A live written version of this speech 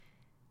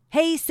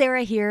Hey,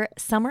 Sarah here.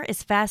 Summer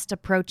is fast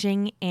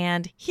approaching,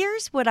 and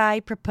here's what I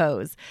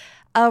propose.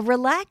 A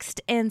relaxed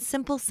and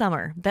simple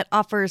summer that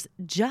offers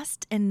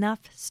just enough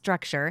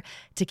structure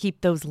to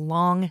keep those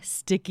long,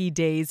 sticky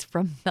days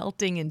from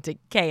melting into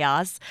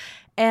chaos,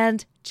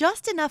 and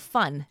just enough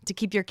fun to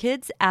keep your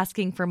kids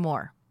asking for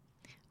more.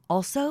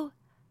 Also,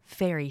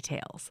 fairy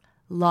tales.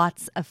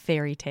 Lots of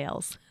fairy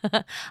tales.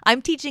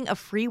 I'm teaching a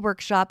free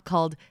workshop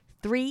called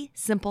 3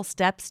 Simple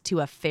Steps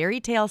to a Fairy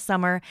Tale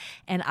Summer,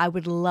 and I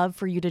would love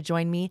for you to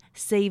join me.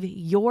 Save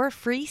your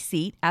free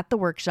seat at the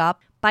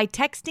workshop by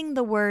texting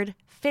the word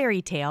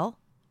fairy tale,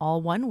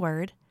 all one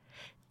word,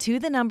 to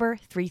the number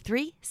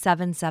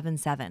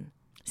 33777.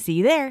 See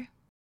you there.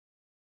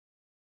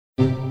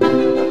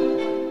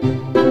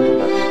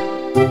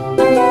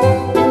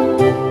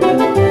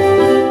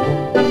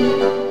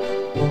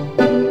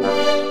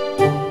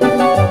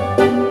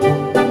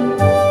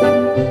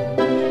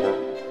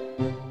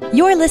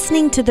 You're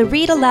listening to the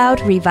Read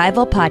Aloud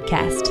Revival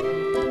Podcast.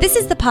 This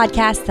is the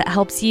podcast that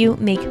helps you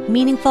make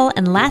meaningful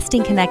and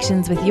lasting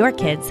connections with your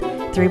kids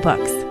through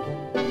books.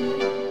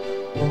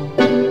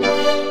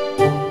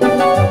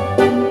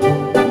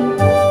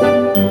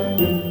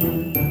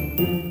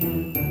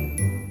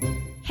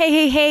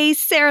 Hey,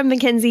 Sarah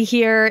Mackenzie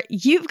here.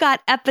 You've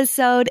got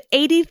episode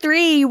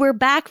 83. We're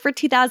back for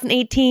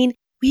 2018.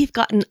 We've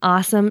got an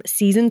awesome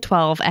season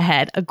 12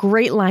 ahead, a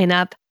great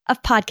lineup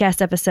of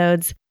podcast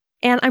episodes.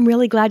 And I'm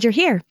really glad you're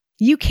here.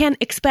 You can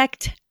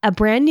expect a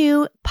brand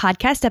new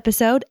podcast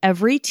episode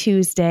every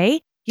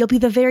Tuesday. You'll be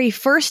the very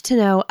first to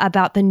know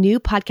about the new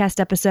podcast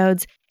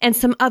episodes and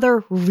some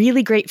other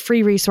really great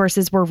free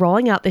resources we're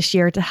rolling out this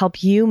year to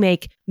help you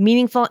make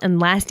meaningful and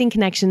lasting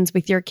connections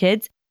with your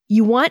kids.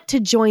 You want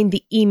to join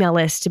the email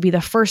list to be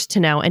the first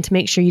to know and to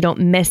make sure you don't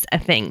miss a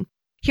thing.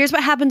 Here's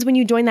what happens when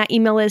you join that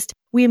email list.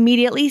 We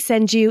immediately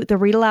send you the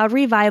Read Aloud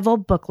Revival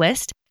book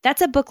list.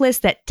 That's a book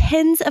list that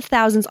tens of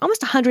thousands,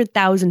 almost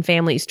 100,000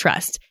 families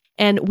trust.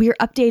 And we're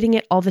updating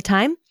it all the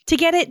time. To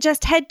get it,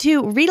 just head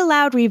to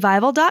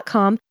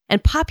readaloudrevival.com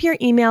and pop your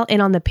email in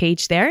on the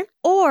page there.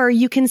 Or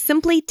you can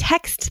simply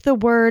text the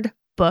word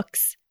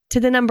books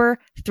to the number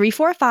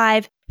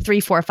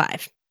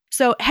 345-345.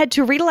 So head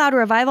to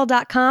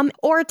readaloudrevival.com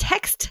or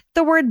text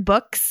the word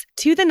books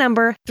to the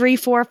number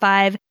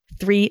 345-345.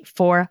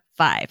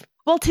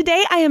 Well,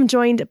 today I am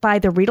joined by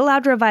the Read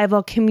Aloud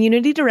Revival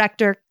Community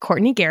Director,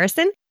 Courtney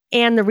Garrison,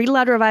 and the Read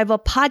Aloud Revival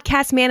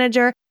Podcast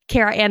Manager,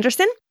 Kara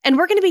Anderson. And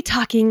we're going to be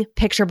talking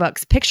picture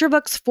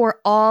books for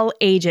all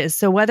ages.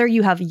 So whether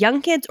you have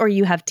young kids or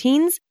you have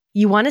teens,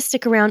 you want to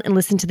stick around and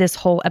listen to this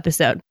whole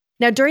episode.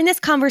 Now, during this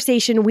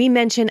conversation, we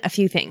mention a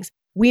few things.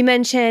 We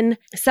mention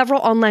several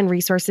online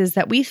resources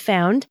that we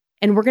found,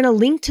 and we're going to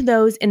link to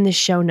those in the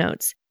show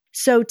notes.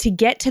 So to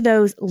get to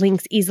those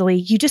links easily,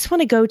 you just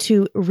want to go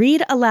to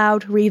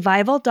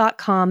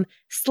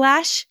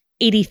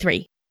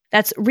readaloudrevival.com/83.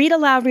 That's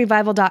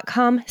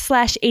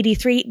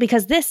readaloudrevival.com/83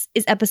 because this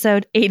is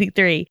episode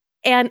 83.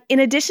 And in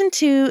addition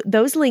to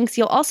those links,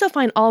 you'll also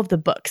find all of the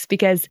books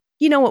because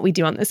you know what we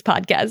do on this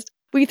podcast.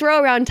 We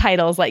throw around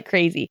titles like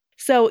crazy.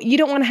 So you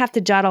don't want to have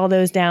to jot all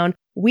those down.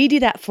 We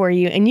do that for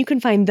you, and you can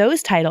find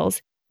those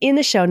titles in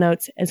the show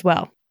notes as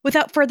well.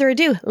 Without further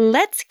ado,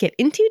 let's get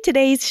into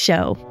today's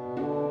show.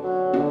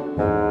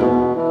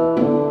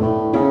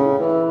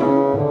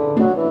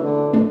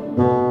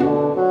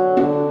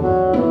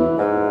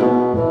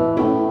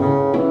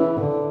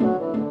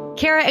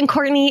 Kara and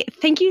Courtney,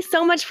 thank you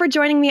so much for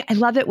joining me. I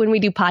love it when we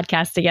do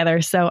podcasts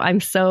together, so I'm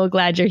so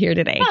glad you're here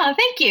today. Oh,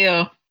 thank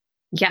you.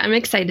 Yeah, I'm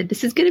excited.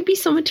 This is going to be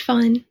so much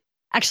fun.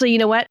 Actually, you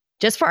know what?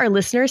 Just for our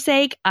listeners'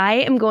 sake, I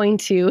am going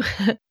to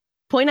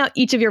point out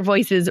each of your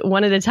voices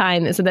one at a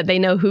time so that they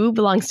know who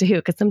belongs to who,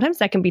 because sometimes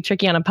that can be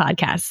tricky on a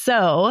podcast.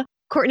 So,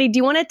 Courtney, do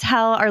you want to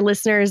tell our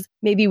listeners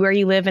maybe where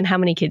you live and how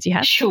many kids you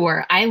have?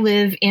 Sure. I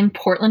live in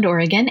Portland,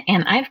 Oregon,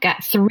 and I've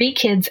got 3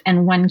 kids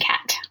and 1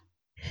 cat.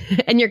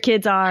 And your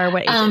kids are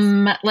what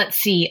ages? Let's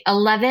see,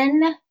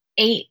 11,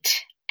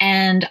 8,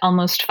 and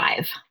almost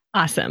 5.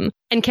 Awesome.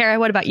 And Kara,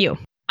 what about you?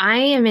 I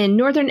am in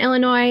Northern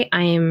Illinois.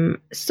 I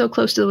am so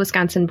close to the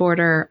Wisconsin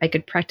border, I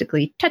could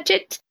practically touch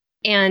it.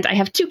 And I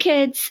have 2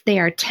 kids. They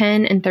are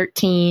 10 and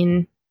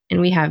 13.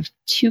 And we have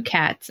 2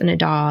 cats and a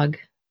dog.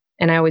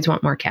 And I always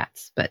want more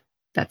cats, but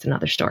that's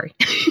another story.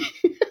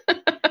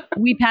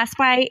 We passed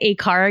by a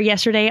car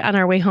yesterday on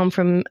our way home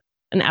from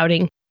an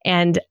outing.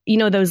 And you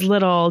know those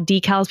little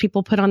decals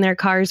people put on their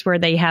cars where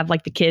they have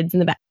like the kids in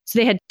the back. So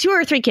they had 2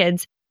 or 3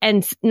 kids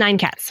and 9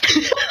 cats.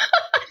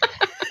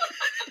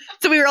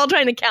 So we were all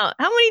trying to count.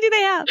 How many do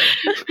they have?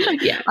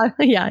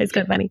 Yeah, it's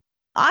kind of funny.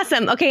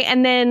 Awesome. Okay.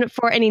 And then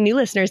for any new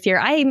listeners here,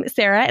 I'm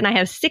Sarah and I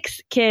have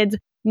 6 kids.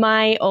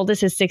 My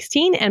oldest is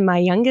 16 and my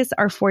youngest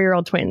are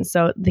 4-year-old twins.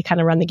 So they kind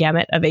of run the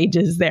gamut of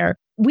ages there.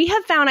 We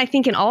have found, I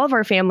think, in all of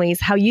our families,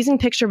 how using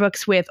picture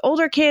books with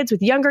older kids,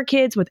 with younger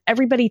kids, with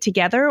everybody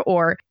together,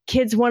 or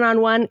kids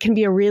one-on-one can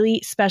be a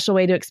really special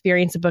way to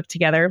experience a book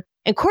together.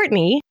 And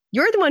Courtney,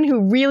 you're the one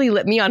who really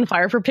lit me on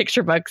fire for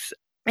picture books.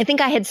 I think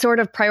I had sort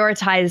of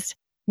prioritized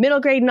middle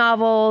grade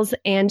novels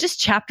and just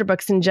chapter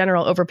books in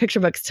general over picture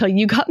books till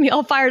you got me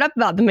all fired up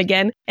about them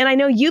again. And I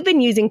know you've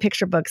been using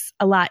picture books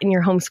a lot in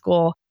your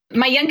homeschool.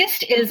 My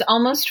youngest is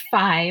almost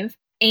 5,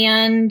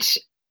 and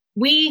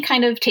we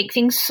kind of take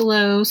things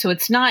slow. So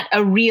it's not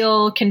a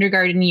real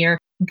kindergarten year,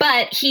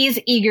 but he's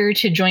eager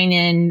to join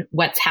in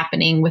what's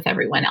happening with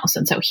everyone else.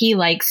 And so he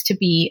likes to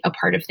be a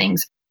part of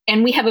things.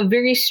 And we have a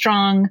very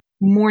strong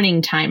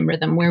morning time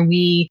rhythm where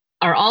we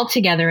are all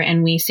together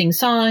and we sing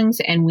songs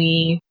and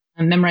we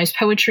memorize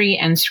poetry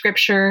and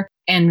scripture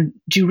and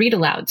do read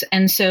alouds.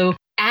 And so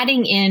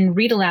adding in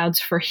read alouds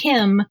for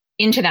him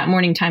into that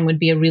morning time would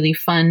be a really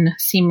fun,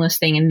 seamless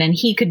thing. And then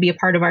he could be a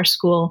part of our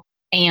school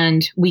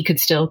and we could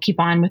still keep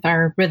on with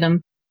our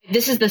rhythm.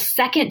 This is the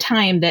second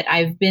time that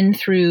I've been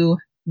through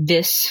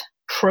this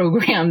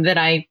program that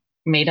I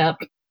made up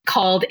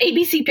called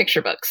ABC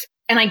Picture Books.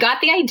 And I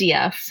got the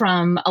idea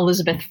from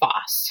Elizabeth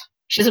Foss.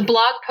 She has a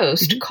blog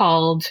post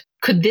called,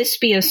 Could This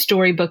Be a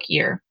Storybook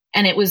Year?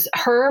 And it was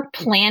her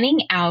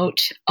planning out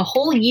a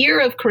whole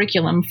year of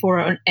curriculum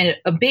for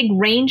a big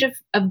range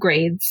of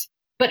grades,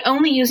 but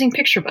only using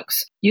picture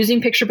books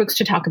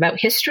to talk about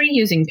history,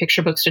 using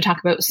picture books to talk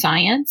about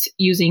science,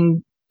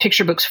 using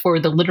picture books for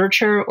the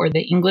literature or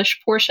the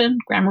English portion,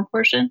 grammar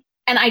portion.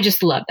 And I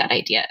just love that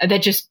idea.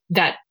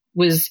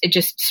 It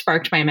just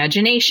sparked my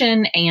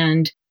imagination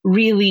and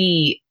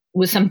really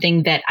was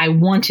something that I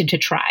wanted to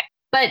try.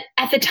 But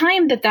at the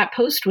time that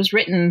post was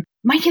written,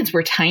 my kids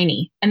were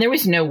tiny and there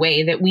was no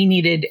way that we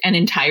needed an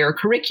entire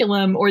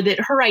curriculum or that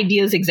her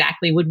ideas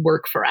exactly would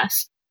work for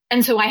us.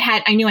 And so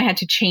I knew I had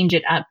to change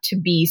it up to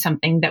be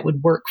something that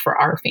would work for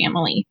our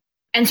family.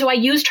 And so I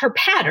used her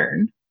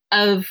pattern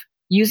of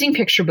using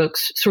picture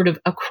books sort of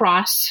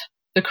across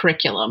the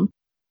curriculum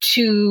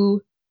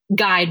to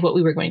guide what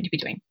we were going to be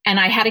doing. And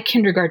I had a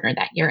kindergartner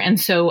that year. And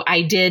so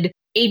I did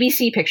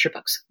ABC Picture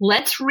Books.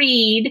 Let's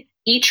read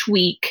each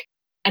week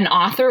an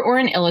author or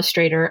an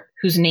illustrator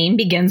whose name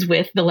begins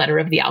with the letter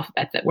of the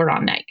alphabet that we're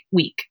on that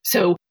week.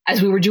 So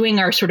as we were doing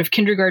our sort of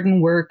kindergarten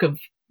work of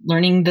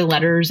learning the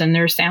letters and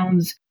their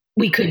sounds,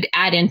 we could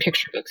add in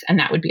picture books, and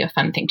that would be a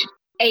fun thing to do.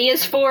 A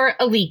is for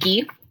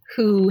Aliki,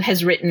 who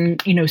has written,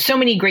 so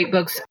many great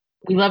books.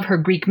 We love her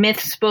Greek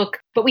myths book,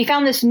 but we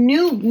found this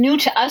new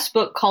to us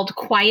book called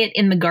Quiet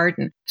in the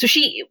Garden. So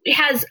she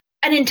has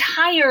an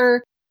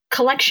entire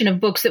collection of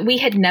books that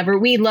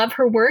we love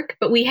her work,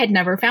 but we had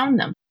never found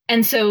them.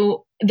 And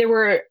so there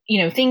were,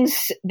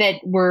 things that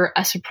were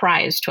a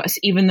surprise to us,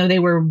 even though they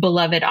were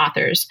beloved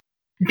authors.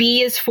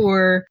 B is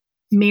for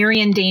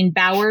Marion Dane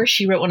Bauer.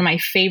 She wrote one of my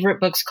favorite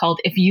books called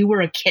If You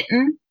Were a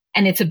Kitten,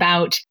 and it's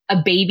about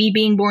a baby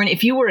being born.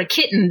 If you were a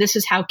kitten, this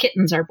is how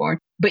kittens are born.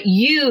 But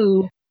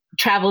you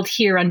traveled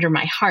here under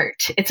my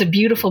heart. It's a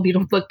beautiful,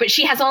 beautiful book. But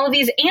she has all of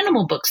these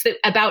animal books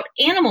about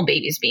animal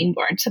babies being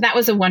born. So that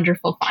was a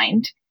wonderful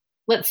find.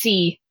 Let's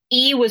see.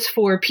 E was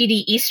for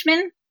P.D.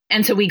 Eastman.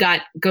 And so we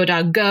got Go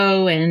Dog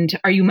Go and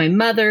Are You My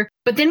Mother?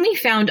 But then we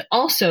found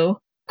also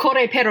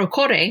Corre Perro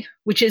Corre,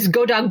 which is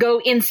Go Dog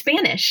Go in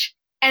Spanish.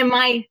 And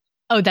my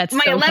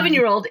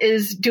 11-year-old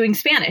is doing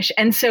Spanish.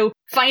 And so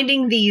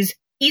finding these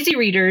easy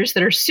readers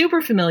that are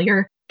super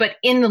familiar, but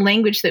in the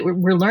language that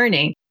we're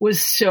learning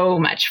was so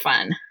much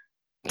fun.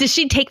 Does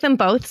she take them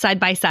both side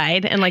by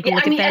side and look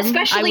at them?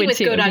 Especially with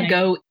Go Dog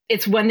Go,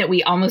 it's one that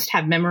we almost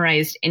have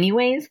memorized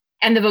anyways.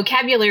 And the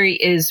vocabulary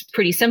is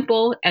pretty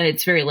simple and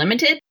it's very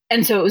limited.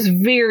 And so it was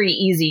very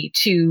easy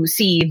to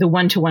see the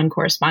one-to-one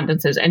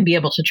correspondences and be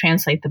able to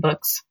translate the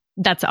books.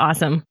 That's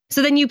awesome.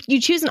 So then you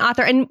choose an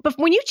author. And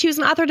when you choose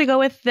an author to go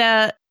with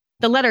the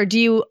letter,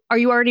 are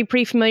you already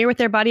pretty familiar with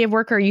their body of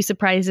work, or are you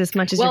surprised as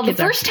much as your kids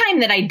are? Well, the first time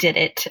that I did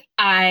it,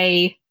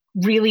 I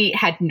really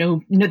had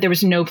there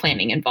was no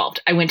planning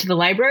involved. I went to the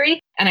library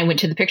and I went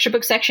to the picture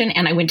book section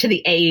and I went to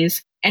the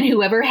A's, and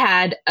whoever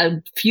had a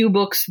few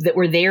books that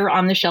were there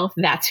on the shelf,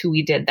 that's who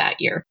we did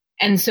that year.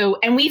 And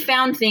we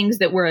found things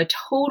that were a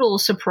total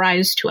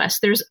surprise to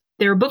us.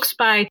 There are books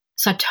by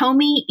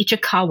Satomi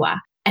Ichikawa,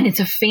 and it's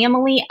a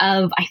family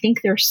of, I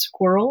think they're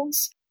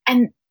squirrels,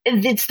 and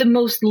it's the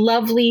most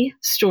lovely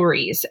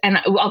stories. And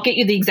I'll get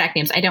you the exact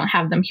names. I don't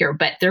have them here,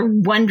 but they're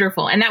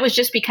wonderful. And that was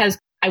just because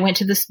I went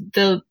to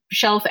the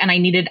shelf and I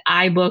needed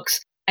iBooks,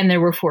 and there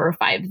were 4 or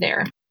 5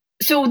 there.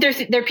 So there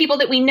are people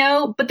that we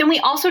know, but then we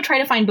also try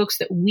to find books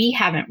that we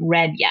haven't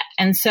read yet.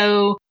 And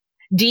so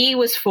D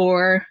was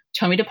for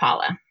Tomie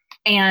dePaola.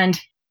 And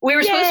we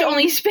were supposed to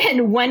only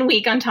spend 1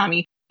 week on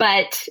Tomie,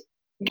 but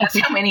guess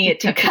how many it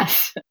took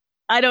us?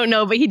 I don't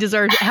know, but he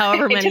deserved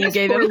however many you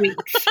gave him. 4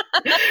 weeks.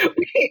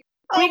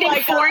 We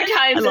did 4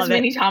 times as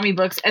many Tomie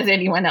books as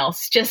anyone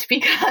else, just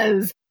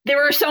because there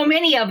were so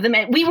many of them.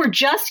 And we were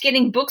just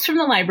getting books from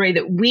the library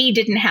that we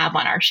didn't have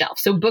on our shelf.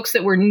 So books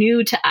that were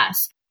new to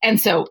us. And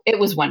so it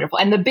was wonderful.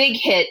 And the big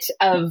hit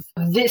of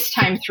this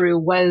time through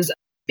was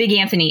Big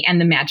Anthony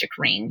and the Magic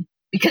Ring,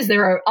 because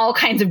there are all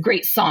kinds of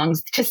great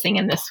songs to sing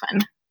in this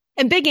one.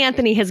 And Big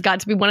Anthony has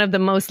got to be one of the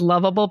most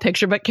lovable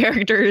picture book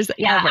characters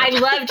ever. I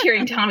loved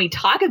hearing Tomie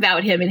talk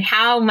about him and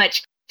how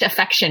much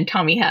affection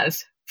Tomie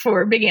has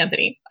for Big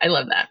Anthony. I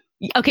love that.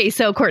 Okay,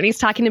 so Courtney's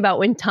talking about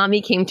when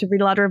Tommy came to Read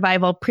Aloud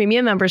Revival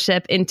Premium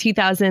membership in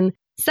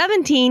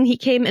 2017. He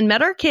came and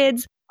met our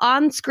kids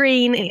on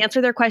screen and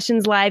answered their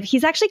questions live.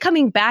 He's actually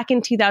coming back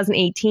in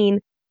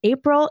 2018.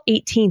 April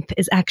 18th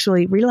is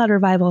actually Read Aloud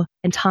Revival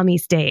and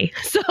Tommy's Day.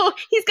 So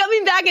he's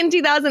coming back in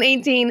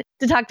 2018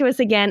 to talk to us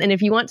again. And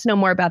if you want to know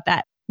more about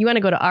that, you want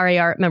to go to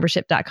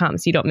rarmembership.com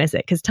so you don't miss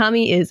it, because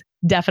Tommy is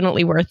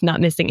definitely worth not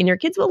missing. And your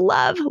kids will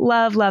love,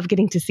 love, love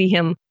getting to see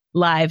him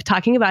live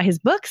talking about his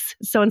books.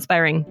 So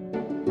inspiring.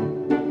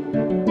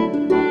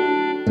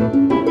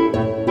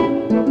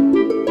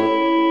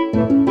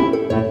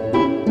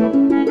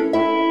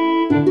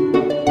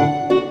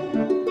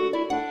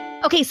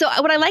 Okay, so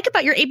what I like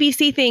about your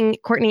ABC thing,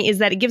 Courtney, is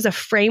that it gives a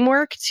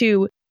framework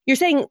to, you're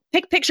saying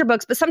pick picture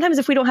books, but sometimes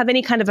if we don't have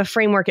any kind of a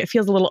framework, it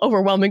feels a little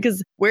overwhelming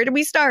because where do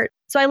we start?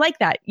 So I like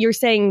that. You're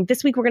saying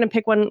this week we're going to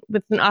pick one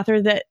with an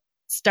author that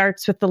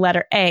starts with the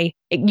letter A.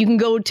 You can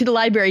go to the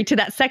library to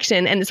that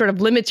section and it sort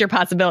of limits your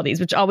possibilities,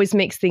 which always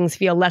makes things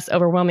feel less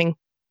overwhelming.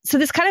 So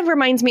this kind of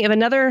reminds me of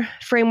another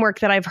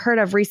framework that I've heard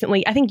of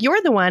recently. I think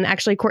you're the one,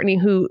 actually, Courtney,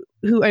 who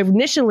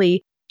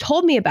initially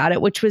told me about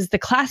it, which was the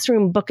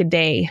Classroom Book a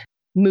Day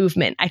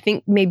movement. I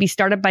think maybe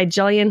started by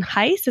Jillian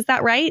Heiss. Is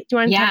that right? Do you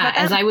want to talk about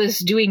that? As I was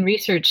doing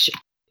research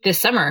this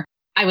summer,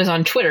 I was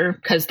on Twitter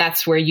because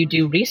that's where you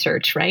do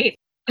research, right?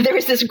 There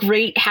was this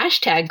great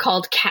hashtag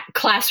called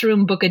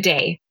Classroom Book a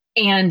Day.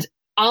 And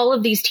all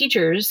of these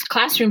teachers,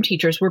 classroom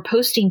teachers, were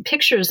posting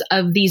pictures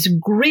of these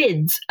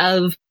grids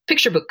of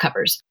picture book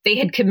covers. They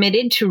had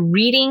committed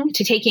to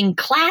taking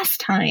class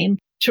time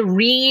to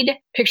read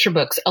picture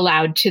books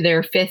aloud to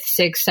their 5th,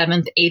 6th,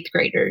 7th, 8th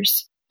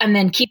graders, and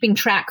then keeping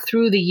track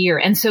through the year.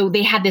 And so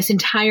they had this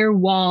entire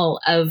wall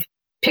of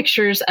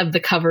pictures of the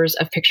covers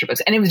of picture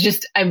books. And it was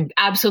just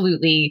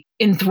absolutely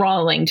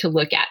enthralling to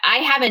look at.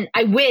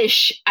 I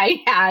wish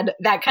I had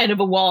that kind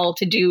of a wall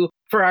to do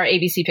for our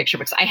ABC picture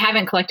books. I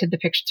haven't collected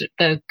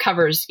the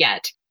covers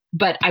yet,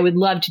 but I would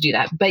love to do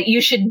that. But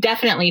you should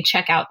definitely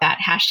check out that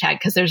hashtag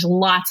because there's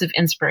lots of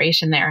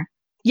inspiration there.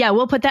 Yeah,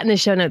 we'll put that in the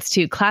show notes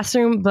too.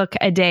 Classroom Book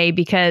a Day,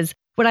 because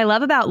what I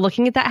love about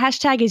looking at that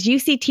hashtag is you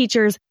see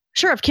teachers,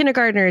 sure, of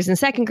kindergartners and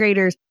second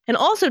graders, and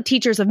also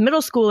teachers of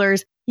middle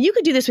schoolers. You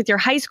could do this with your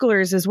high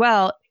schoolers as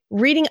well,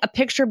 reading a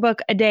picture book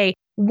a day.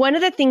 One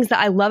of the things that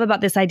I love about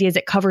this idea is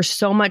it covers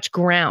so much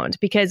ground,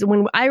 because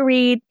when I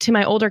read to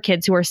my older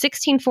kids who are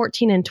 16,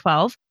 14, and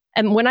 12,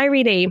 and when I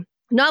read a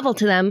novel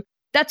to them,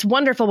 that's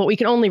wonderful, but we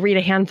can only read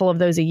a handful of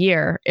those a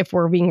year if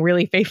we're being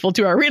really faithful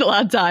to our read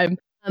aloud time.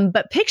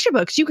 But picture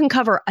books, you can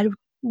cover a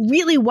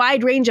really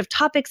wide range of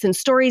topics and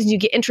stories, and you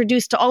get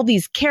introduced to all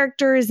these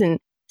characters and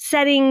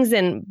settings,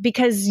 and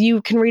because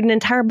you can read an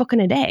entire book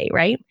in a day,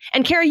 right?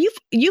 And Kara,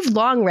 you've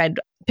long read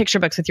picture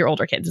books with your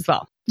older kids as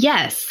well.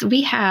 Yes,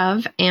 we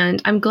have.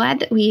 And I'm glad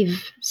that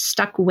we've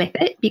stuck with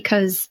it,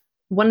 because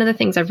one of the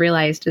things I've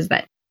realized is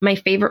that my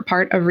favorite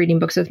part of reading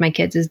books with my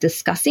kids is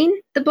discussing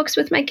the books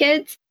with my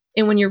kids.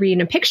 And when you're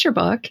reading a picture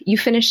book, you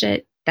finish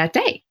it that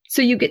day.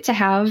 So you get to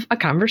have a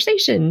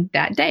conversation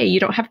that day. You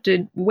don't have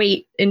to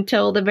wait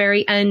until the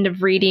very end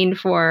of reading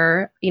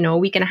for, a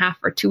week and a half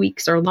or 2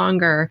 weeks or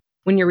longer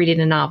when you're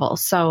reading a novel.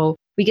 So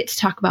we get to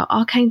talk about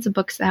all kinds of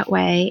books that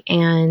way.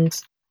 And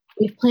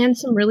we've planned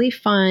some really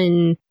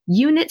fun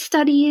unit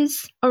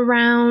studies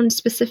around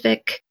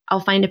specific. I'll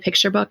find a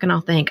picture book and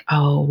I'll think,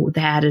 oh,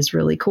 that is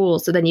really cool.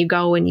 So then you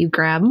go and you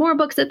grab more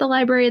books at the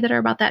library that are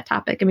about that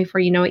topic. And before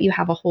you know it, you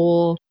have a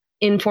whole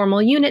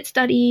informal unit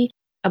study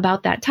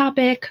about that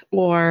topic.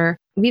 Or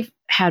we've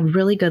had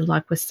really good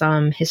luck with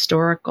some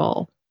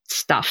historical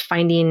stuff,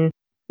 finding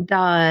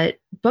the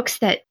books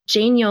that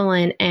Jane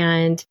Yolen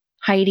and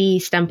Heidi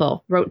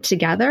Stempel wrote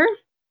together.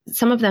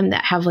 Some of them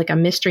that have like a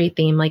mystery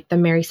theme, like the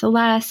Mary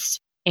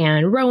Celeste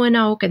and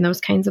Roanoke and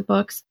those kinds of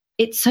books.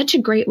 It's such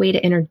a great way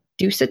to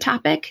introduce a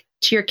topic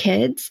to your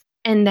kids.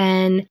 And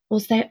then we'll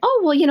say,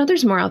 oh, well,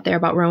 there's more out there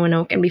about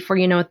Roanoke. And before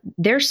you know it,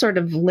 they're sort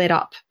of lit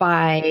up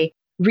by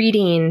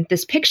reading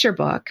this picture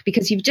book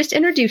because you've just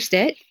introduced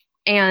it.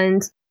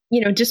 And,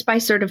 just by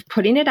sort of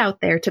putting it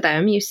out there to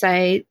them, you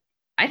say,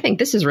 I think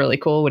this is really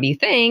cool. What do you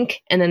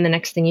think? And then the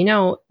next thing you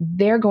know,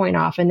 they're going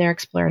off and they're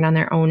exploring on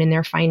their own and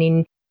they're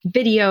finding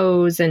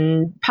videos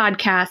and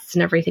podcasts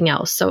and everything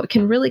else. So it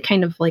can really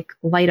kind of like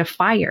light a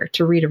fire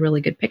to read a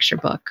really good picture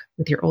book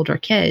with your older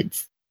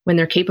kids when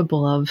they're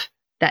capable of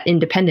that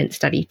independent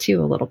study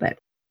too, a little bit.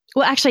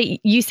 Well, actually,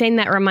 you saying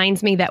that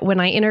reminds me that when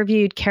I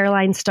interviewed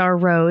Caroline Starr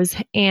Rose,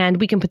 and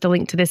we can put the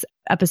link to this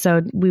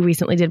episode we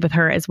recently did with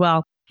her as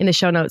well in the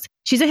show notes.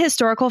 She's a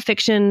historical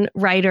fiction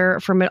writer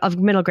of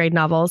middle grade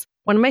novels,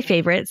 one of my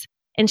favorites.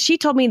 And she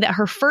told me that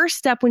her first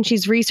step when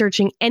she's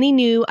researching any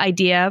new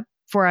idea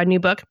for a new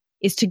book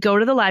is to go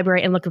to the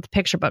library and look at the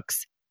picture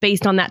books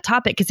based on that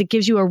topic, because it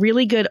gives you a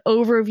really good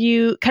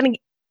overview. Kind of,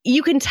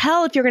 you can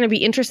tell if you're going to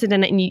be interested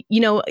in it.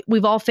 And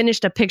we've all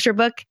finished a picture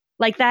book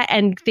like that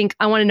and think,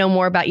 I want to know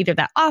more about either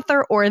that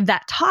author or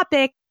that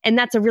topic. And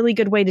that's a really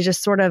good way to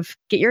just sort of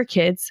get your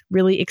kids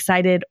really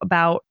excited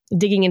about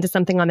digging into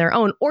something on their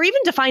own, or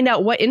even to find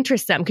out what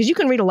interests them. Because you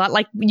can read a lot,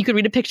 like you could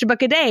read a picture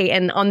book a day.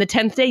 And on the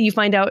 10th day, you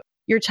find out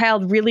your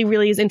child really,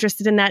 really is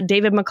interested in that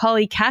David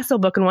Macaulay castle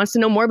book and wants to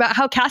know more about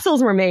how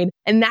castles were made.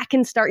 And that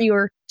can start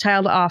your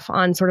child off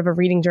on sort of a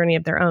reading journey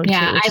of their own.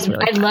 Yeah, too,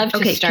 I'd love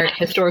to start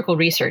historical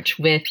research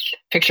with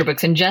picture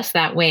books in just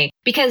that way.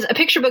 Because a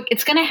picture book,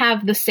 it's going to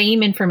have the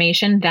same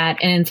information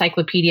that an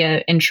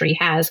encyclopedia entry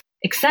has,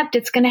 except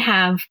it's going to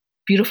have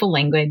beautiful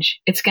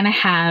language. It's going to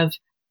have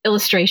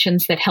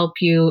illustrations that help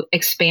you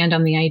expand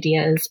on the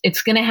ideas.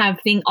 It's going to have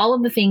all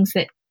of the things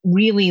that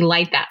really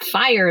light that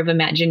fire of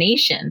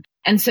imagination.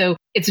 And so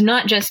it's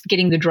not just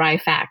getting the dry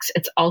facts.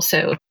 It's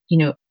also,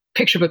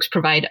 picture books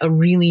provide a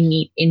really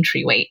neat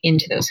entryway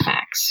into those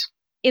facts.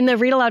 In the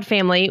Read Aloud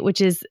family,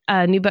 which is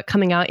a new book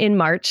coming out in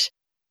March,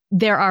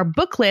 there are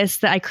book lists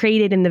that I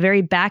created in the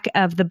very back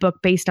of the book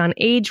based on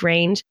age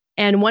range.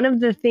 And one of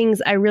the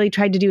things I really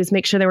tried to do is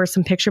make sure there were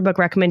some picture book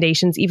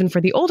recommendations, even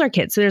for the older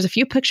kids. So there's a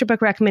few picture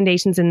book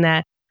recommendations in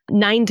the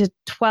 9 to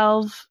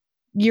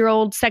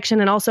 12-year-old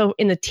section and also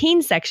in the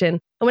teen section.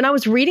 And when I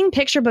was reading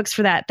picture books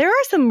for that, there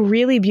are some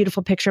really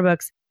beautiful picture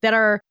books that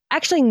are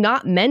actually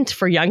not meant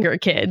for younger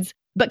kids,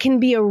 but can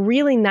be a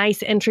really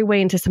nice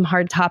entryway into some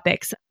hard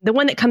topics. The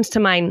one that comes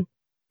to mind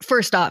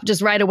first off,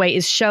 just right away,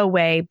 is Show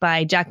Way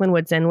by Jacqueline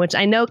Woodson, which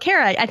I know,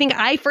 Kara, I think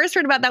I first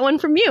heard about that one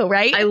from you,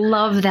 right? I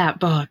love that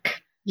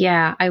book.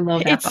 Yeah, I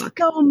love that book. It's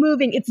so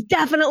moving. It's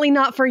definitely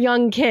not for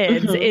young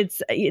kids. Mm-hmm.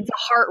 It's a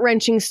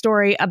heart-wrenching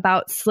story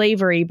about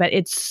slavery, but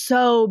it's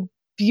so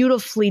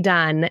beautifully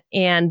done.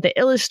 And the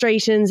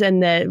illustrations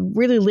and the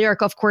really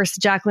lyrical, of course,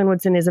 Jacqueline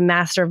Woodson is a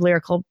master of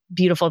lyrical,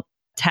 beautiful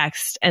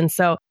text. And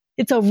so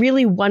it's a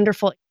really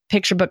wonderful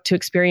picture book to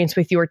experience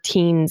with your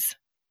teens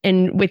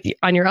and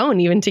on your own,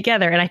 even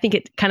together. And I think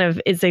it kind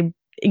of is a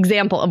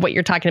example of what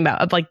you're talking about,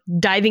 of like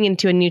diving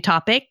into a new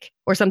topic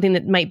or something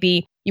that might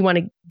be you want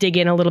to dig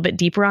in a little bit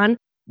deeper on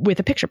with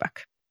a picture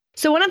book.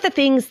 So one of the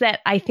things that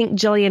I think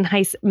Jillian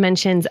Heiss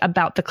mentions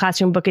about the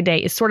Classroom Book a Day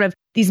is sort of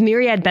these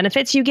myriad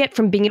benefits you get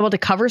from being able to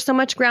cover so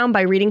much ground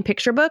by reading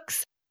picture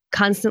books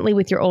constantly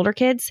with your older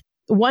kids.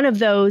 One of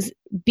those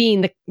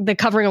being the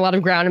covering a lot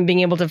of ground and being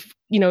able to,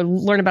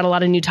 learn about a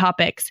lot of new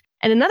topics.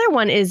 And another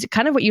one is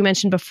kind of what you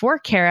mentioned before,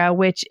 Kara,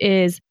 which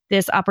is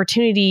this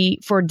opportunity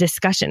for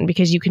discussion,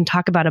 because you can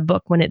talk about a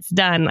book when it's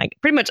done. Like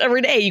pretty much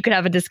every day you could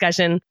have a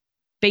discussion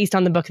based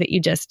on the book that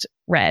you just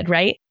read,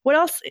 right? What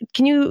else?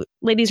 Can you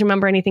ladies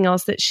remember anything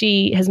else that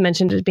she has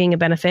mentioned as being a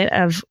benefit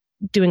of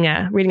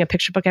reading a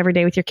picture book every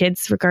day with your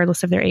kids,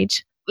 regardless of their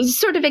age?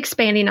 Sort of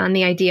expanding on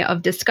the idea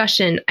of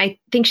discussion, I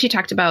think she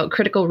talked about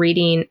critical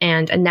reading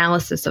and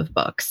analysis of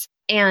books.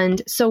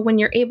 And so when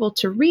you're able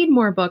to read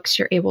more books,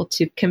 you're able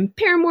to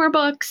compare more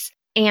books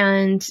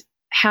and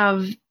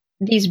have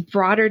these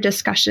broader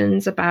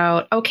discussions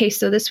about, okay,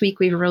 so this week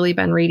we've really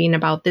been reading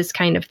about this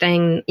kind of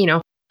thing.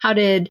 How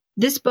did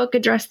this book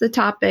address the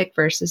topic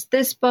versus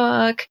this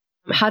book?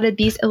 How did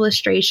these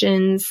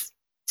illustrations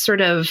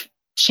sort of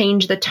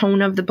change the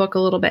tone of the book a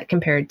little bit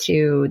compared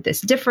to this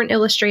different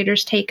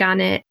illustrator's take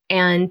on it?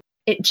 And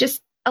it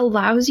just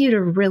allows you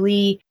to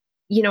really,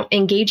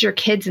 engage your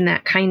kids in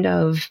that kind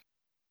of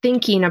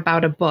thinking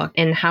about a book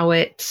and how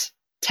it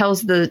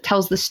tells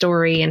the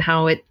story and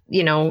how it,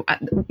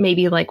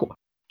 maybe like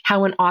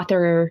how an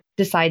author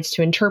decides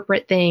to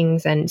interpret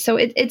things. And so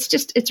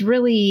it's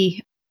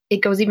really,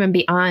 it goes even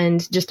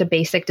beyond just a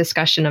basic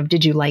discussion of,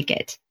 did you like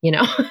it?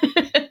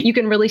 You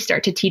can really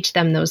start to teach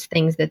them those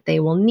things that they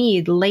will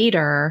need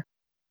later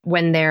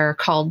when they're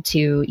called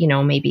to,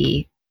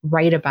 maybe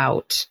write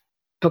about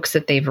books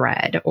that they've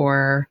read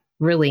or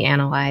really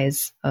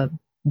analyze a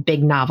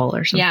big novel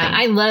or something. Yeah,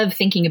 I love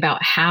thinking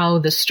about how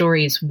the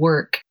stories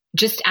work.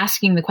 Just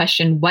asking the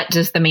question, what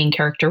does the main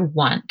character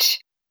want?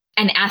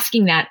 And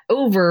asking that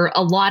over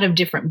a lot of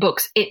different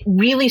books, it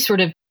really sort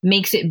of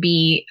makes it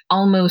be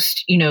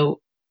almost,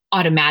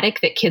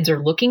 automatic that kids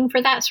are looking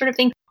for that sort of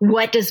thing.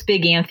 What does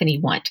Big Anthony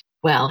want?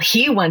 Well,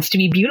 he wants to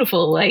be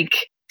beautiful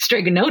like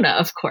Strega-Nona,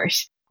 of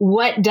course.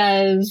 What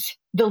does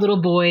the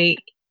little boy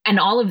and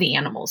all of the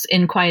animals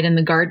in Quiet in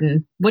the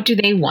Garden, what do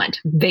they want?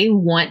 They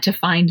want to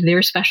find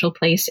their special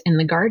place in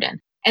the garden.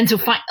 And so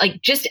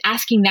just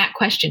asking that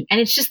question.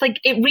 And it's just like,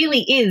 it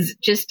really is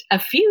just a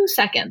few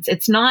seconds.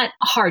 It's not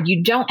hard.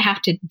 You don't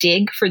have to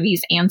dig for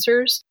these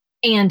answers.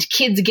 And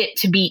kids get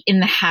to be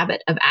in the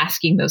habit of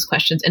asking those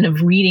questions and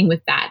of reading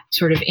with that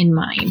sort of in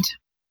mind.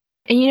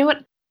 And you know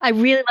what? I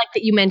really like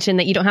that you mentioned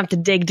that you don't have to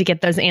dig to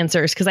get those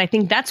answers, because I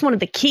think that's one of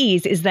the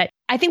keys, is that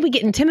I think we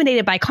get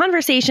intimidated by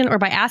conversation or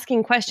by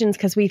asking questions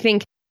because we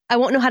think, I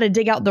won't know how to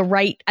dig out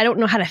I don't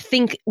know how to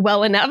think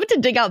well enough to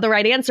dig out the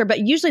right answer.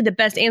 But usually the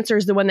best answer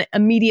is the one that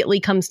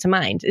immediately comes to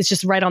mind. It's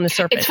just right on the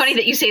surface. It's funny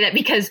that you say that,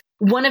 because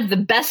one of the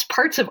best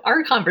parts of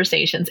our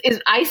conversations is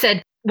I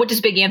said, what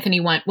does Big Anthony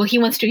want? Well, he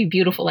wants to be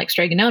beautiful like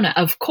Strega-Nona,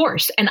 of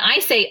course. And I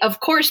say, of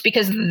course,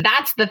 because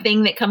that's the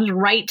thing that comes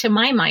right to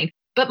my mind.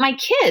 But my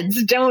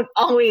kids don't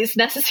always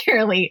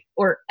necessarily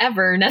or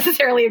ever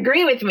necessarily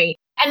agree with me.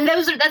 And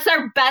that's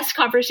our best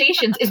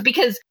conversations, is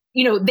because,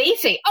 they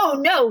say,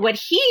 oh no, what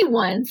he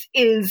wants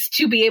is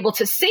to be able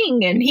to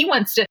sing, and he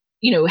wants to,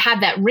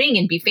 have that ring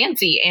and be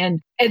fancy.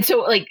 And so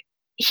like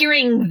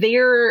hearing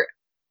their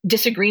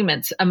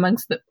disagreements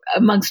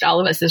amongst all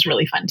of us is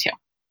really fun too.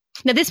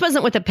 Now, this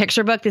wasn't with a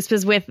picture book. This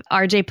was with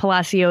R.J.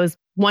 Palacios'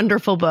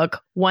 wonderful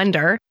book,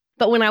 Wonder.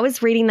 But when I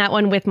was reading that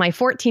one with my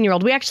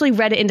 14-year-old, we actually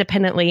read it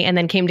independently and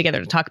then came together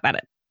to talk about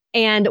it.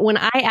 And when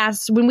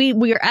we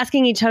were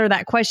asking each other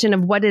that question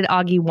of what did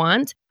Augie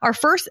want, our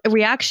first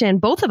reaction,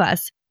 both of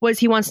us, was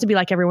he wants to be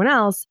like everyone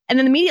else. And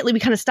then immediately we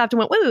kind of stopped and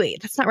went,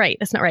 wait, that's not right.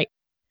 That's not right.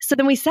 So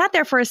then we sat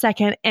there for a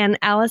second and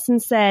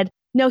Allison said,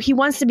 no, he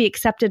wants to be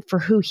accepted for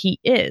who he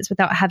is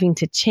without having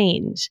to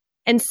change.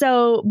 And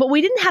so, but we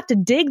didn't have to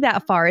dig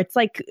that far. It's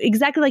like,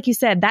 exactly like you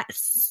said, that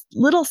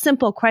little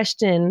simple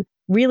question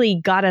really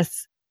got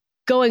us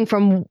going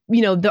from,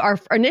 our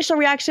initial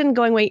reaction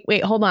going,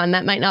 wait, hold on,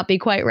 that might not be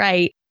quite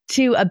right,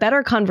 to a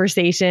better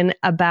conversation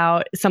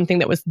about something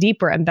that was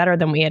deeper and better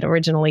than we had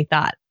originally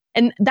thought.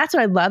 And that's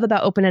what I love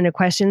about open-ended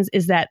questions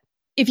is that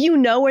if you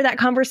know where that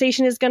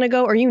conversation is going to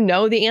go, or you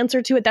know the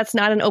answer to it, that's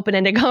not an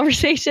open-ended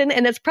conversation.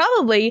 And it's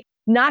probably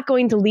not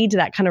going to lead to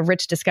that kind of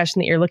rich discussion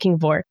that you're looking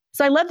for.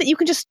 So I love that you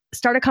can just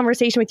start a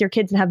conversation with your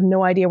kids and have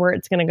no idea where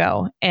it's going to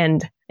go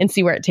and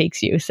see where it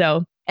takes you.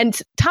 So, and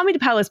Tomie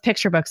dePaola's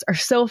picture books are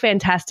so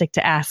fantastic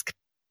to ask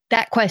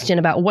that question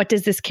about what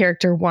does this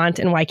character want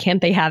and why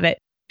can't they have it?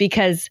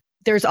 Because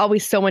there's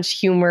always so much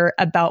humor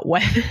about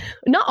what,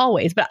 not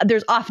always, but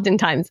there's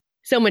oftentimes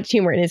so much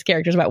humor in his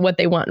characters about what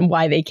they want and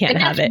why they can't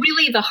have it. That's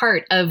really the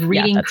heart of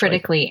reading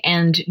critically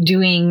and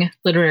doing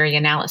literary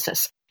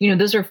analysis.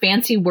 Those are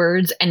fancy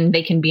words and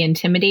they can be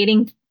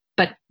intimidating,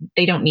 but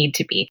they don't need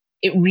to be.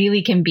 It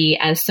really can be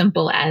as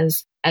simple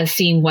as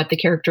seeing what the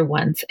character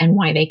wants and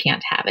why they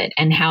can't have it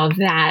and how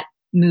that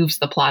moves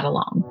the plot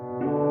along.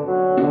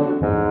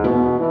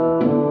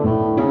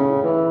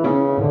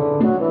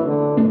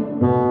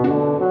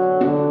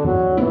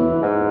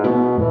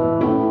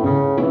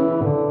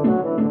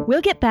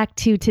 We'll get back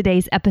to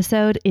today's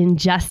episode in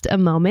just a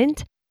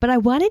moment, but I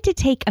wanted to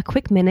take a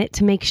quick minute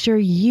to make sure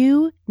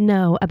you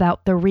know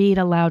about the Read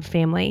Aloud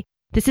family.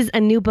 This is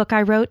a new book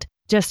I wrote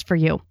just for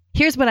you.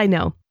 Here's what I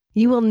know.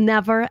 You will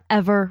never,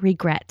 ever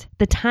regret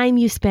the time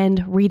you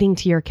spend reading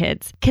to your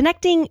kids.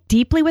 Connecting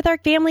deeply with our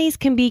families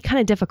can be kind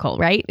of difficult,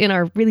 right? In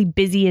our really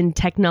busy and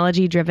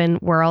technology-driven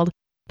world.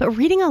 But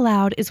reading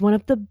aloud is one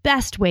of the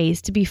best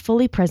ways to be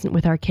fully present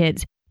with our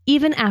kids,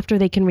 even after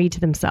they can read to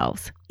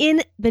themselves.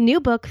 In the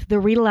new book, The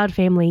Read Aloud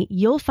Family,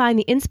 you'll find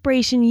the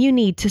inspiration you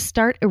need to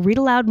start a read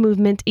aloud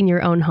movement in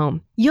your own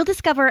home. You'll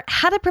discover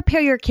how to prepare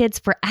your kids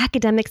for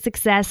academic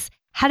success,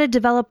 how to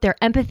develop their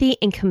empathy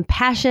and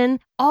compassion,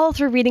 all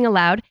through reading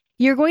aloud.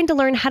 You're going to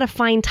learn how to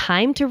find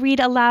time to read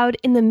aloud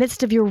in the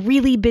midst of your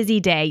really busy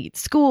day,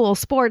 school,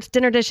 sports,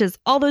 dinner dishes,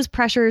 all those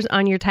pressures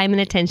on your time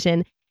and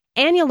attention.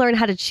 And you'll learn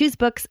how to choose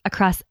books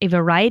across a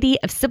variety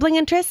of sibling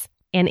interests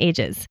and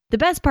ages. The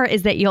best part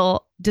is that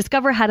you'll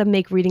discover how to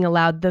make reading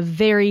aloud the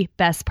very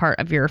best part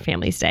of your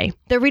family's day.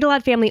 The Read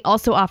Aloud family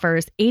also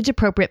offers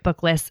age-appropriate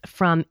book lists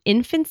from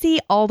infancy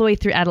all the way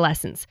through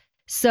adolescence.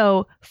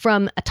 So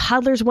from a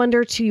toddler's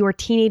wonder to your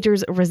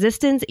teenager's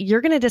resistance,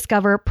 you're going to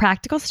discover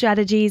practical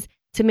strategies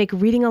to make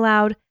reading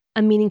aloud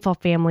a meaningful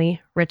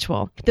family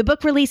ritual. The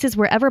book releases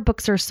wherever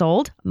books are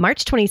sold,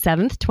 March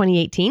 27th,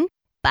 2018.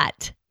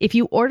 But if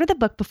you order the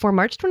book before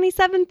March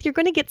 27th, you're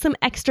going to get some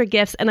extra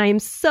gifts. And I am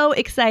so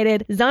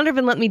excited.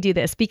 Zondervan let me do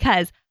this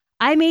because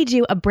I made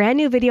you a brand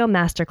new video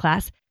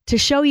masterclass to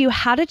show you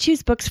how to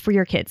choose books for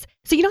your kids.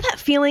 So you know that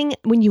feeling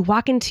when you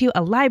walk into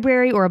a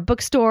library or a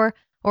bookstore,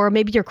 or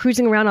maybe you're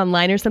cruising around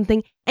online or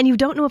something, and you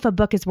don't know if a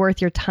book is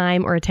worth your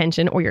time or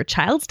attention or your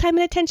child's time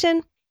and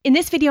attention? In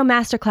this video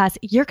masterclass,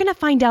 you're going to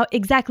find out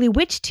exactly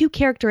which two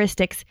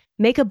characteristics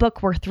make a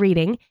book worth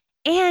reading,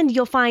 and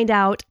you'll find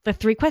out the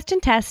 3-question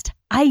test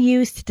I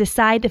use to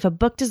decide if a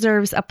book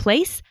deserves a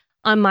place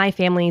on my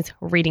family's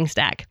reading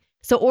stack.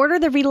 So order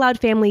the Read Aloud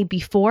family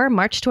before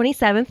March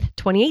 27th,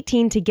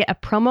 2018 to get a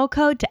promo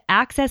code to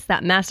access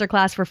that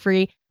masterclass for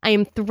free. I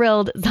am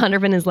thrilled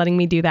Zondervan is letting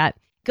me do that.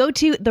 Go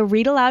to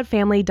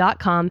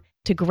thereadaloudfamily.com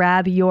to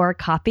grab your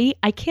copy.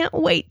 I can't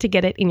wait to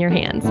get it in your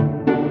hands.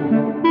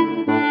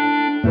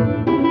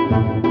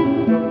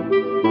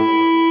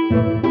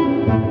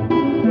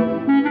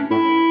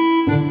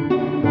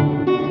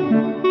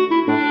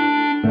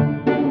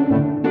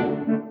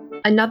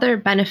 Another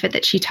benefit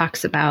that she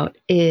talks about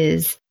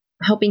is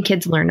helping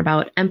kids learn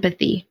about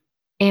empathy.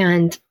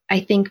 And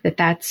I think that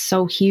that's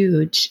so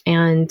huge.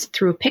 And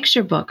through a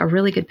picture book, a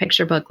really good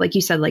picture book, like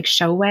you said, like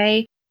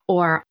Showway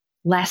or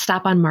Last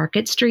Stop on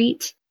Market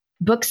Street,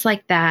 books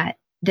like that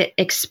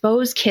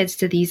expose kids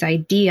to these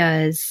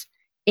ideas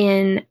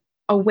in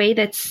a way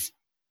that's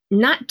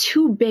not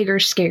too big or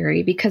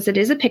scary because it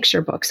is a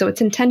picture book. So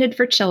it's intended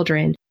for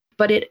children,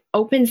 but it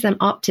opens them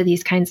up to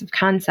these kinds of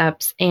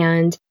concepts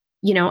and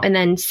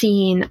then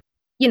seeing,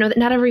 that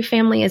not every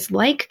family is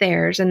like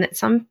theirs and that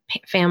some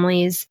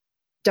families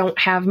don't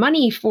have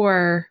money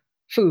for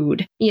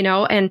food,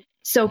 and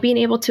so being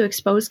able to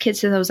expose kids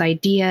to those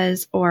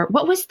ideas. Or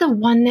what was the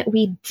one that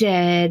we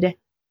did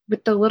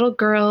with the little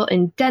girl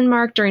in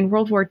Denmark during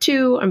World War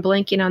II? I'm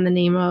blanking on the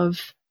name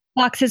of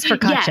Boxes for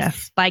Katja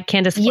by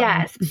Candace Flynn.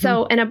 Yes. Mm-hmm.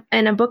 So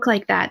in a book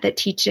like that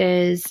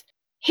teaches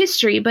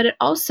history, but it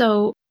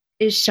also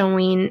is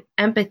showing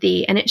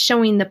empathy, and it's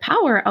showing the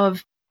power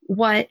of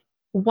what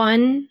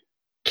one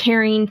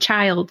caring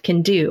child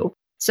can do.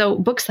 So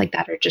books like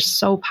that are just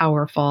so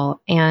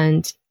powerful.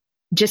 And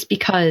just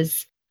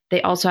because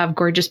they also have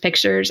gorgeous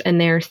pictures and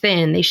they're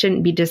thin, they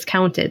shouldn't be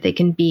discounted. They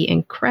can be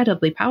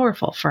incredibly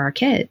powerful for our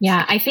kids.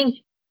 Yeah, I think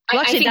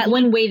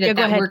one way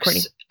that works,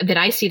 Courtney, that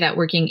I see that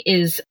working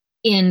is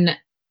in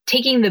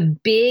taking the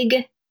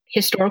big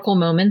historical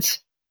moments,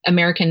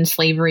 American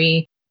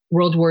slavery,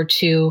 World War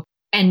II,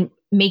 and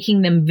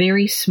making them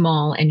very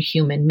small and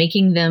human,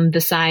 making them the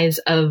size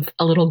of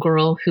a little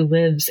girl who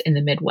lives in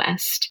the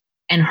Midwest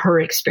and her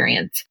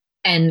experience,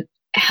 and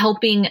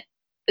helping,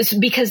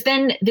 because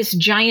then this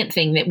giant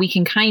thing that we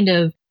can kind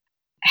of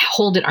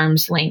hold at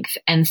arm's length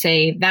and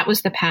say, that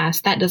was the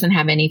past, that doesn't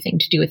have anything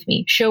to do with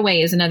me.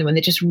 Showay is another one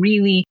that just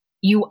really,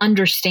 you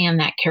understand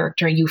that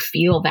character, you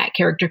feel that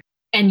character,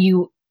 and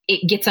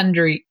it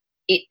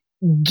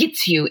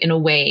gets you in a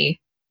way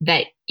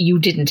that you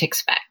didn't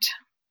expect.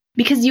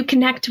 Because you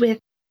connect with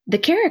the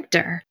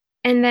character.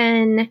 And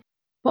then,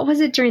 what was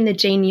it during the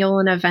Jane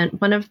Yolen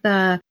event? One of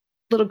the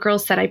little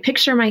girls said, I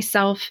picture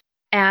myself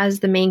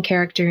as the main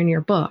character in your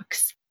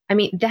books. I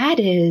mean,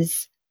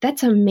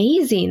 that's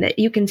amazing that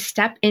you can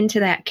step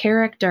into that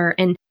character.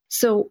 And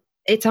so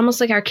it's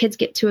almost like our kids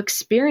get to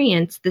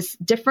experience this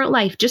different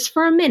life just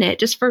for a minute,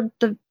 just for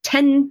the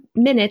 10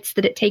 minutes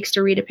that it takes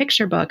to read a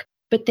picture book.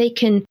 But they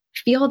can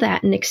feel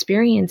that and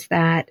experience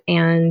that.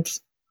 And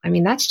I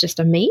mean, that's just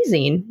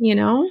amazing, you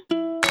know?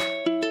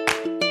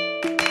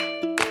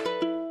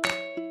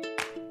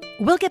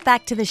 We'll get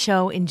back to the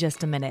show in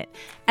just a minute.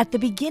 At the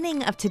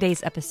beginning of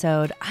today's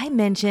episode, I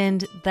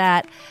mentioned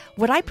that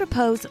what I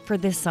propose for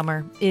this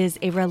summer is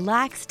a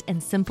relaxed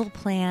and simple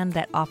plan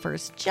that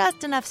offers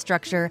just enough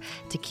structure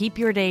to keep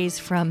your days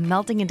from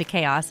melting into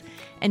chaos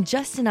and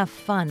just enough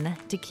fun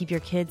to keep your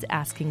kids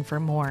asking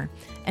for more.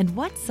 And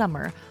what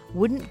summer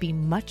wouldn't be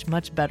much,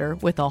 much better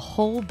with a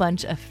whole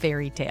bunch of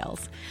fairy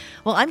tales?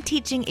 Well, I'm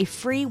teaching a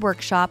free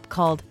workshop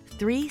called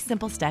 3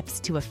 Simple Steps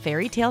to a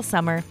Fairy Tale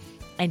Summer.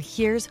 And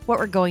here's what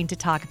we're going to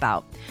talk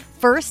about.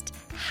 First,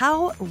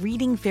 how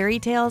reading fairy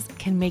tales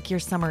can make your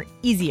summer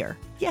easier.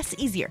 Yes,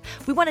 easier.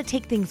 We want to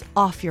take things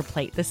off your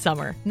plate this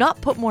summer, not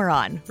put more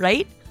on,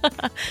 right?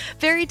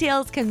 Fairy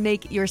tales can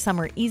make your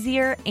summer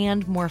easier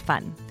and more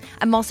fun.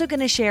 I'm also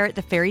going to share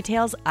the fairy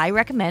tales I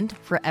recommend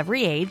for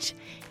every age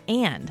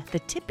and the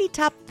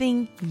tippy-top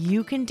thing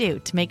you can do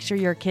to make sure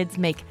your kids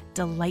make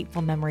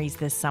delightful memories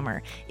this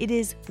summer. It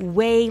is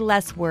way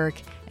less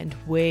work and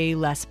way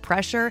less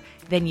pressure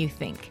than you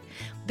think.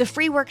 The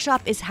free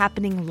workshop is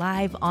happening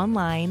live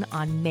online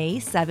on May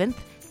 7th,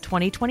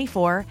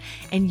 2024,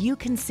 and you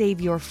can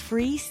save your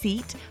free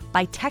seat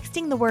by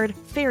texting the word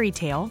fairy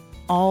tale,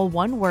 all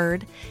one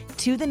word,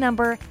 to the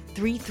number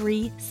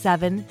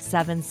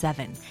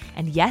 33777.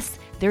 And yes,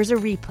 there's a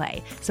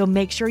replay, so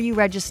make sure you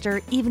register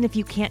even if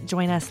you can't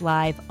join us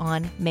live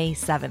on May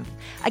 7th.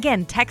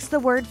 Again, text the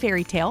word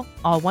fairy tale,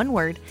 all one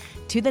word,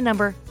 to the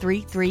number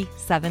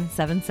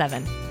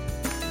 33777.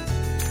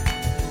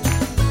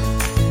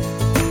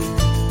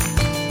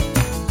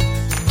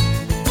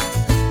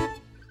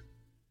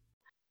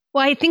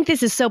 Well, I think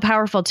this is so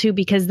powerful too,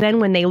 because then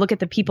when they look at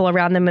the people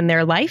around them in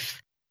their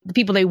life, the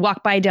people they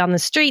walk by down the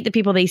street, the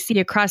people they see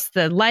across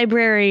the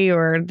library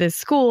or the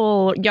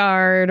school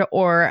yard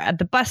or at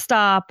the bus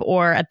stop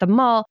or at the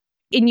mall,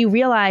 and you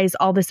realize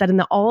all of a sudden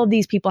that all of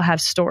these people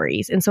have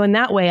stories. And so in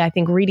that way, I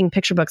think reading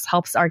picture books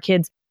helps our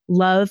kids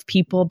love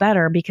people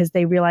better, because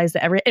they realize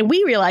that and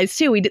we realize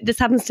too, this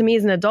happens to me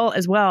as an adult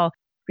as well,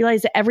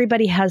 realize that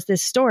everybody has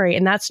this story,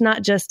 and that's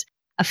not just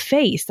a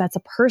face, that's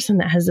a person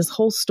that has this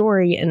whole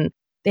story, and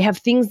they have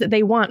things that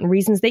they want and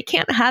reasons they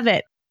can't have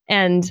it.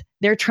 And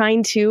they're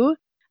trying to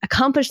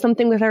accomplish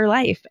something with our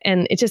life.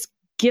 And it just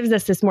gives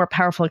us this more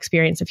powerful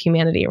experience of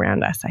humanity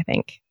around us, I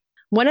think.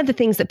 One of the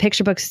things that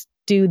picture books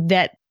do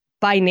that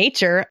by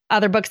nature,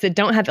 other books that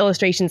don't have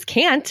illustrations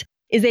can't,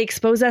 is they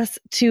expose us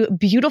to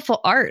beautiful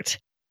art,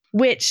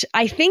 which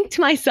I think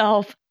to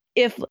myself,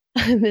 if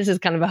this is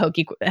kind of a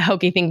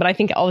hokey thing, but I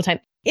think all the time,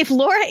 if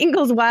Laura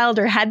Ingalls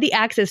Wilder had the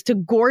access to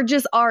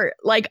gorgeous art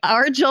like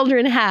our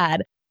children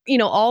had,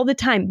 all the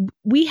time,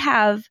 we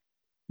have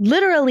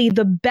literally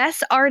the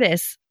best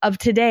artists of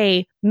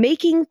today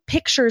making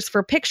pictures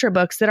for picture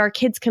books that our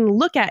kids can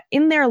look at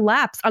in their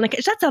laps on a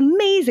couch. That's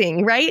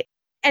amazing, right?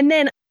 And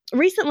then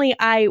recently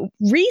I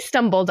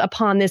re-stumbled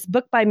upon this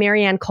book by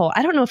Marianne Cole.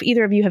 I don't know if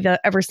either of you have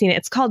ever seen it.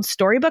 It's called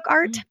Storybook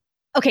Art.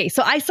 Okay,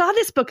 so I saw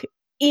this book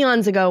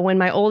eons ago when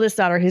my oldest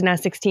daughter, who's now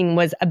 16,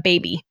 was a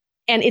baby.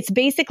 And it's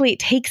basically, it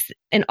takes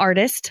an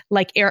artist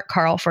like Eric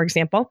Carle, for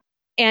example,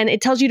 and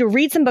it tells you to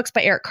read some books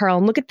by Eric Carle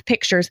and look at the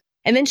pictures.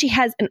 And then she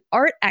has an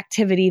art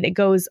activity that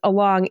goes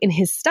along in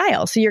his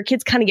style. So your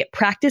kids kind of get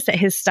practice at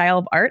his style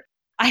of art.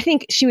 I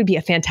think she would be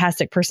a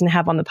fantastic person to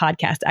have on the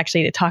podcast,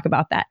 actually, to talk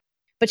about that.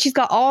 But she's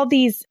got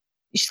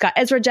she's got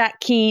Ezra Jack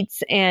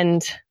Keats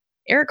and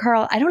Eric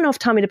Carle. I don't know if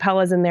Tommy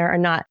DePaola is in there or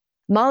not.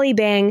 Molly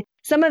Bang,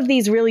 some of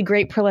these really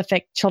great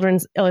prolific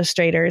children's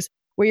illustrators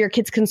where your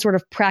kids can sort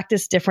of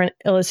practice different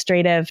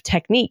illustrative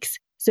techniques.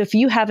 So if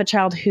you have a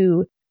child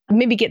who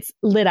maybe gets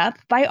lit up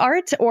by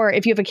art, or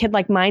if you have a kid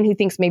like mine who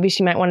thinks maybe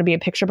she might want to be a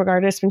picture book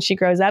artist when she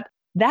grows up,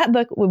 that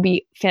book would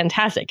be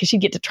fantastic because she'd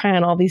get to try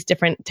on all these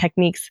different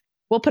techniques.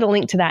 We'll put a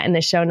link to that in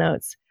the show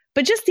notes.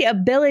 But just the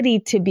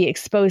ability to be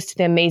exposed to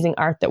the amazing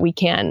art that we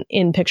can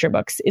in picture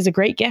books is a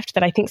great gift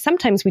that I think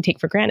sometimes we take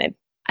for granted.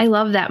 I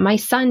love that. My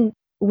son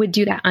would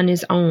do that on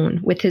his own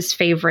with his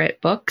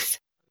favorite books.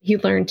 He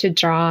learned to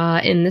draw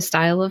in the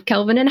style of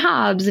Calvin and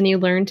Hobbes, and he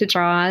learned to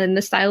draw in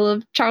the style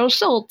of Charles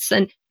Schulz,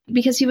 and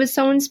because he was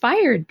so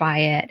inspired by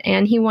it,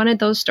 and he wanted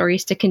those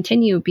stories to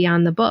continue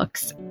beyond the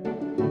books.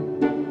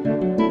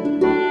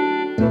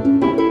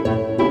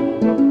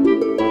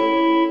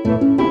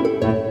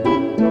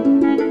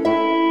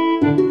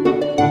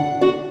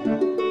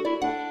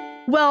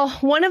 Well,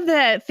 one of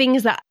the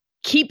things that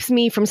keeps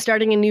me from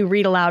starting a new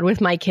read aloud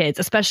with my kids,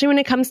 especially when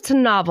it comes to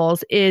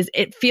novels, is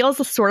it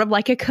feels sort of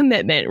like a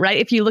commitment, right?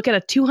 If you look at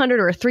a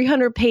 200 or a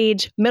 300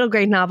 page middle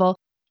grade novel,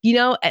 you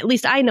know, at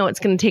least I know it's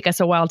going to take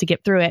us a while to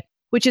get through it,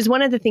 which is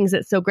one of the things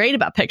that's so great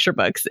about picture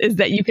books is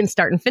that you can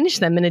start and finish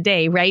them in a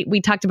day, right? We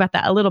talked about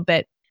that a little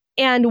bit.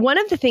 And one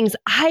of the things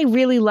I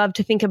really love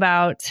to think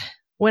about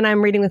when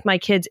I'm reading with my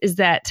kids is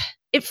that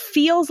it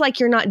feels like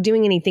you're not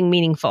doing anything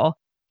meaningful.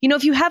 You know,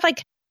 if you have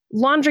like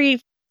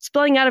laundry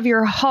spilling out of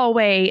your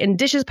hallway and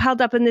dishes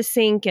piled up in the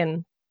sink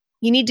and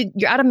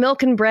you're out of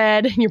milk and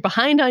bread and you're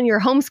behind on your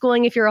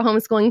homeschooling if you're a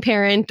homeschooling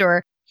parent,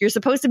 or you're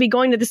supposed to be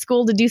going to the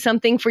school to do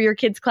something for your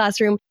kid's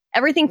classroom,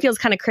 everything feels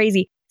kind of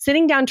crazy.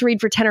 Sitting down to read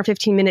for 10 or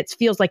 15 minutes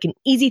feels like an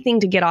easy thing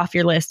to get off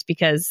your list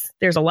because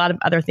there's a lot of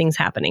other things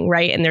happening,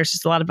 right? And there's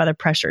just a lot of other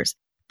pressures.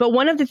 But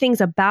one of the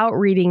things about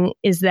reading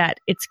is that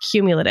it's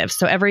cumulative.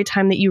 So every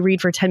time that you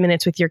read for 10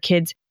 minutes with your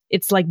kids,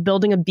 it's like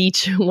building a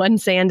beach one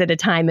sand at a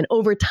time. And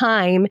over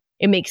time,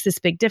 it makes this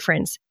big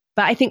difference.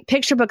 But I think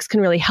picture books can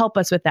really help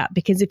us with that,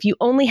 because if you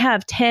only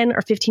have 10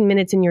 or 15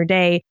 minutes in your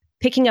day,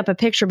 picking up a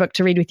picture book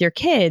to read with your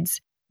kids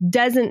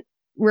doesn't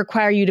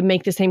require you to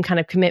make the same kind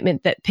of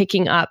commitment that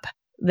picking up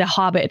The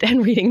Hobbit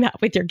and reading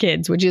that with your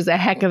kids, which is a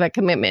heck of a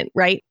commitment,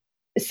 right?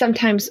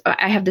 Sometimes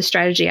I have this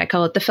strategy, I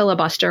call it the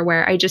filibuster,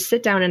 where I just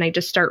sit down and I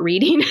just start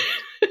reading.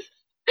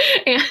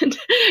 And,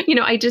 you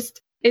know,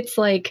 it's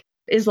like,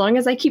 as long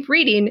as I keep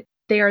reading,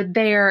 they are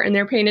there and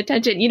they're paying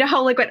attention. You know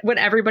how like when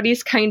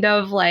everybody's kind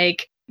of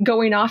like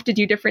going off to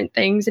do different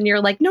things and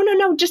you're like,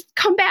 no, just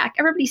come back.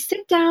 Everybody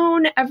sit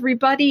down.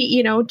 Everybody,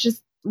 you know,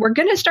 just, we're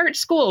going to start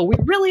school. We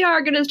really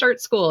are going to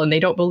start school. And they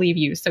don't believe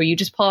you. So you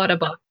just pull out a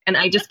book and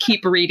I just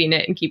keep reading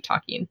it and keep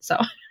talking. So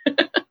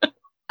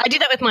I do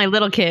that with my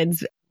little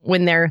kids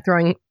when they're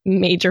throwing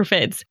major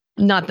fits.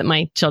 Not that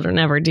my children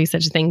ever do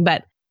such a thing,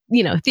 but,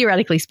 you know,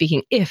 theoretically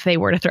speaking, if they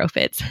were to throw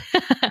fits.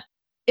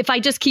 If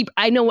I just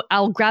I know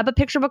I'll grab a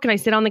picture book and I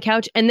sit on the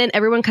couch and then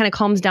everyone kind of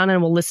calms down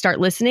and we'll start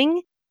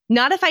listening.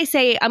 Not if I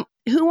say,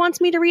 who wants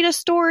me to read a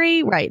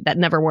story? Right. That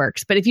never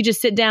works. But if you just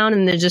sit down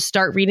and then just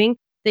start reading,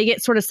 they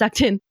get sort of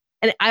sucked in.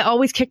 And I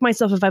always kick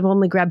myself if I've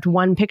only grabbed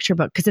one picture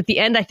book, because at the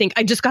end, I think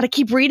I just got to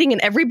keep reading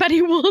and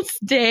everybody will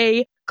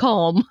stay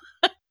calm.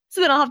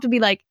 So then I'll have to be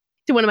like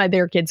to one of my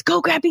bigger kids,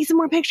 go grab me some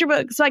more picture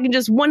books so I can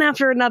just one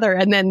after another.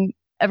 And then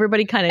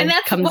everybody kind of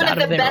comes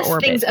out of their orbit. And that's one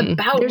of the best things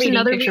about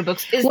reading picture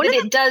books is that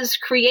it does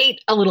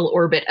create a little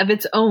orbit of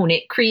its own.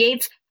 It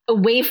creates a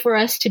way for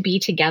us to be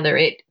together.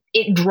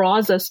 It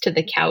draws us to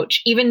the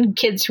couch. Even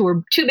kids who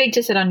are too big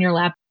to sit on your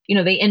lap, you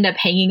know, they end up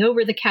hanging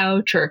over the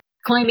couch or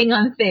climbing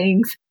on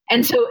things.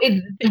 And so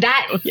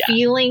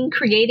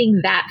creating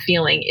that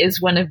feeling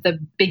is one of the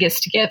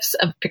biggest gifts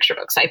of picture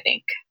books, I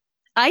think.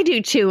 I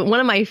do too.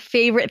 One of my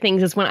favorite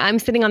things is when I'm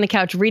sitting on the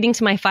couch reading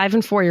to my 5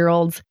 and 4 year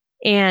olds.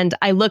 And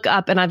I look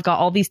up and I've got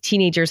all these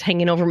teenagers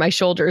hanging over my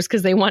shoulders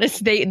because they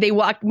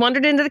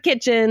wandered into the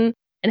kitchen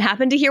and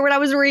happened to hear what I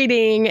was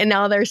reading. And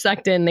now they're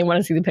sucked in. They want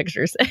to see the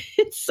pictures.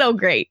 It's so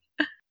great.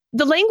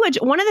 The language,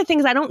 one of the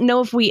things I don't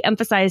know if we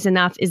emphasize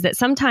enough is that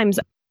sometimes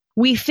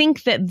we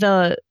think that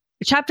the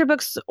chapter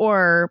books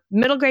or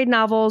middle grade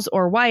novels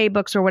or YA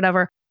books or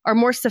whatever are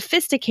more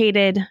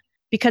sophisticated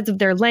because of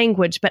their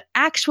language. But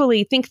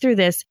actually, think through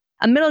this.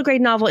 A middle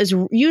grade novel is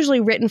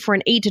usually written for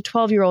an 8 to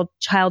 12-year-old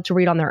child to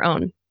read on their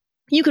own.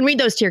 You can read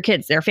those to your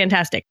kids. They're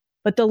fantastic.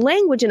 But the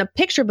language in a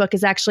picture book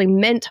is actually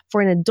meant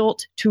for an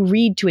adult to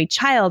read to a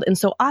child. And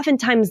so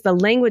oftentimes the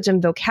language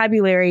and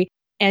vocabulary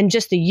and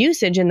just the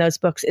usage in those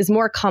books is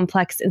more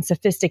complex and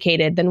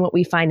sophisticated than what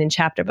we find in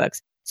chapter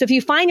books. So if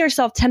you find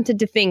yourself tempted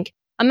to think,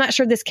 I'm not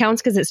sure this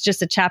counts because it's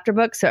just a chapter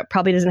book, so it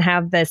probably doesn't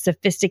have the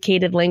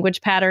sophisticated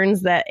language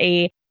patterns that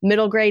a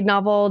middle grade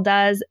novel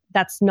does,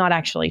 that's not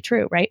actually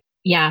true, right?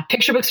 Yeah,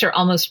 picture books are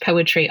almost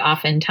poetry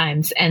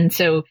oftentimes. And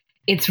so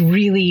it's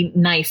really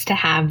nice to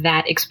have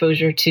that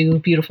exposure to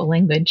beautiful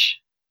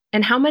language.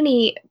 And how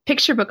many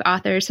picture book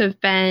authors have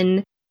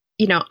been,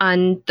 you know,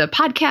 on the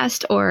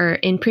podcast or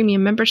in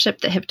premium membership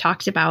that have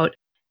talked about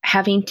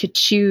having to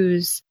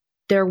choose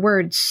their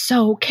words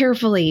so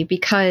carefully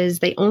because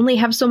they only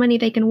have so many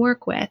they can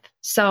work with.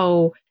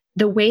 So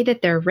the way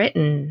that they're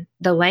written,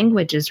 the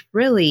language is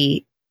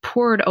really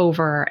poured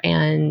over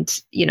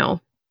and,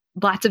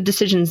 lots of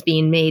decisions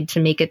being made to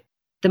make it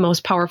the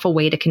most powerful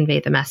way to convey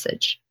the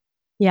message.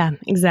 Yeah,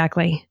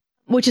 exactly.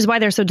 Which is why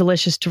they're so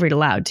delicious to read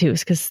aloud too,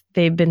 because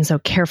they've been so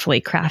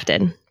carefully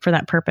crafted for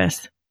that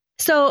purpose.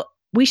 So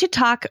we should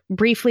talk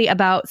briefly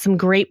about some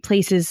great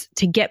places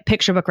to get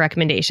picture book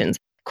recommendations.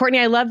 Courtney,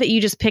 I love that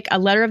you just pick a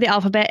letter of the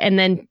alphabet, and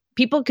then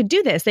people could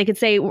do this. They could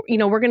say,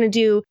 we're going to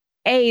do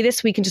A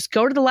this week, and just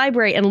go to the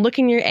library and look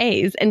in your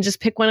A's and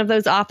just pick one of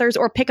those authors,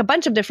 or pick a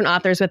bunch of different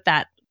authors with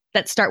that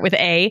start with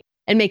A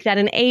and make that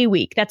an A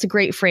week. That's a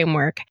great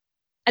framework.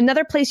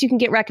 Another place you can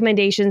get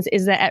recommendations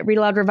is that at Read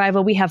Aloud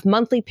Revival, we have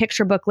monthly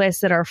picture book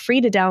lists that are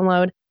free to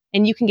download,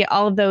 and you can get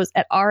all of those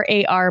at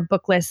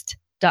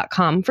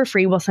rarbooklist.com for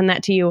free. We'll send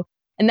that to you.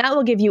 And that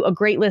will give you a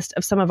great list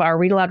of some of our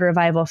Read Aloud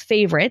Revival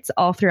favorites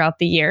all throughout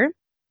the year.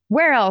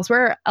 Where else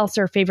are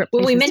favorite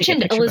places? Well, we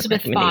mentioned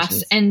Elizabeth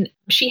Foss, and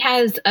she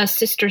has a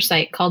sister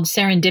site called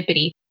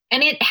Serendipity,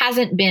 and it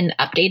hasn't been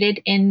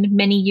updated in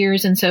many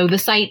years. And so the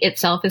site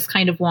itself is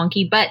kind of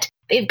wonky, but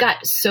they've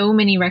got so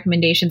many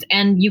recommendations,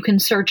 and you can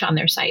search on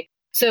their site.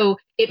 So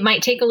it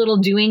might take a little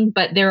doing,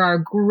 but there are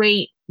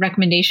great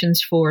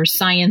recommendations for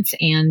science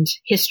and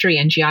history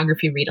and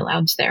geography read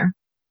alouds there.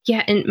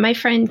 Yeah, and my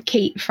friend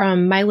Kate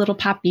from My Little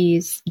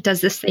Poppies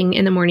does this thing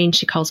in the morning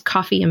she calls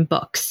Coffee and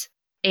Books.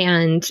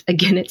 And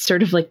again, it's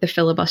sort of like the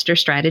filibuster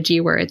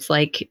strategy where it's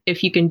like,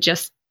 if you can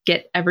just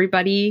get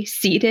everybody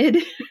seated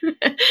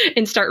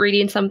and start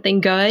reading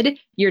something good,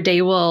 your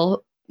day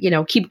will,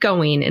 keep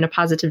going in a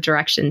positive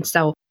direction.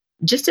 So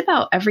just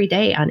about every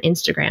day on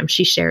Instagram,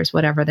 she shares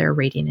whatever they're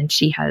reading, and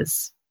she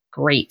has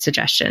great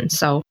suggestions.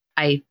 So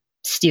I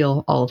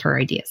steal all of her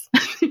ideas.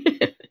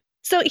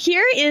 So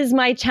here is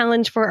my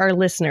challenge for our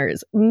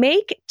listeners.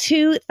 Make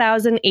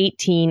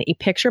 2018 a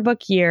picture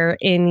book year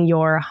in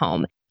your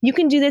home. You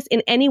can do this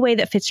in any way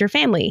that fits your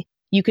family.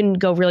 You can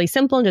go really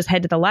simple and just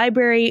head to the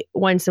library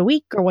once a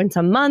week or once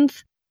a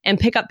month and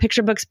pick up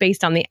picture books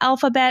based on the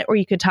alphabet, or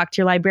you could talk to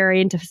your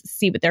librarian to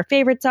see what their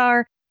favorites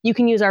are. You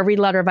can use our Read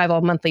Aloud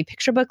Revival monthly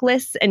picture book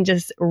lists and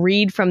just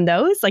read from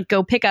those. Like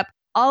go pick up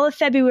all of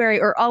February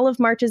or all of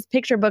March's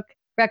picture book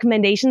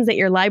recommendations at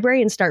your library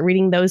and start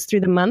reading those through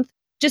the month.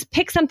 Just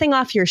pick something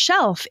off your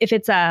shelf. If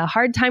it's a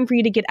hard time for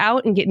you to get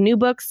out and get new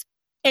books,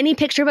 any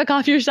picture book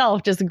off your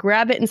shelf, just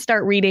grab it and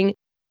start reading.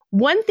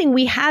 One thing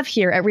we have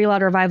here at Read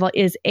Aloud Revival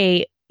is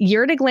a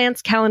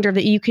year-at-a-glance calendar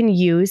that you can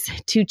use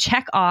to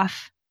check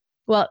off.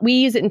 Well, we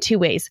use it in two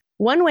ways.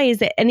 One way is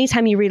that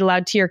anytime you read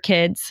aloud to your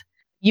kids,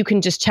 you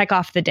can just check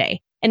off the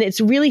day. And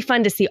it's really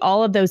fun to see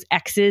all of those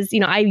X's.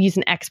 I use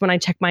an X when I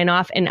check mine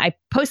off, and I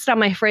post it on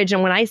my fridge.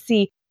 And when I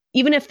see,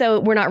 even if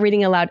though we're not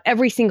reading aloud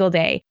every single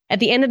day, at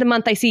the end of the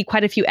month, I see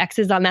quite a few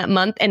X's on that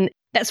month. And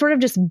that sort of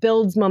just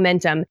builds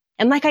momentum.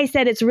 And like I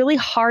said, it's really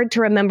hard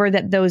to remember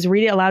that those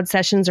read aloud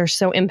sessions are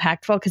so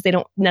impactful because they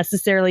don't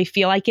necessarily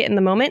feel like it in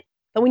the moment.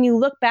 But when you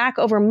look back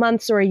over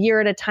months or a year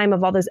at a time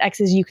of all those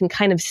X's, you can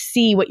kind of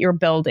see what you're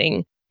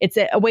building. It's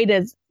a way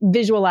to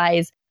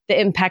visualize the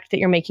impact that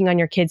you're making on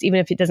your kids, even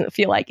if it doesn't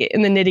feel like it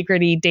in the nitty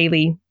gritty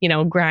daily,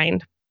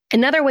 grind.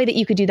 Another way that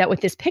you could do that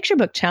with this picture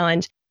book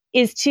challenge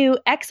is to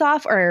X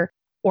off or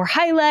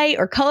highlight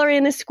or color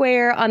in a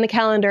square on the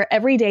calendar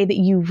every day that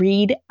you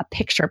read a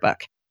picture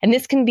book. And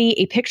this can be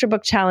a picture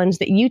book challenge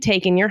that you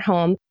take in your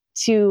home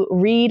to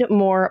read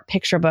more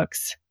picture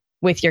books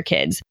with your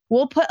kids.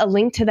 We'll put a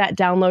link to that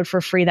download for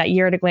free, that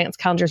year at a glance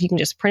calendar. So you can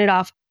just print it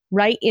off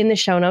right in the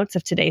show notes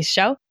of today's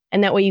show.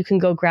 And that way you can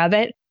go grab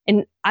it.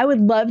 And I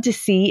would love to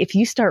see if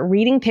you start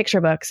reading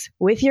picture books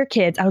with your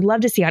kids. I would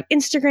love to see on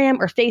Instagram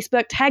or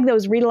Facebook, tag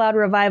those Read Aloud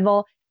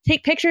Revival,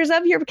 take pictures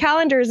of your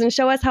calendars and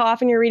show us how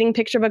often you're reading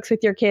picture books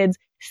with your kids.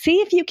 See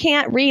if you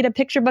can't read a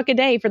picture book a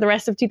day for the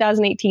rest of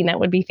 2018.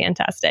 That would be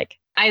fantastic.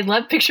 I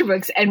love picture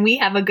books, and we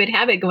have a good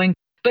habit going.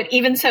 But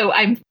even so,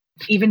 I'm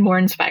even more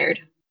inspired.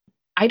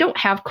 I don't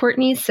have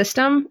Courtney's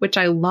system, which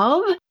I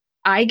love.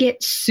 I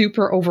get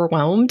super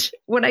overwhelmed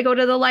when I go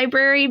to the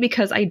library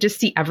because I just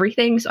see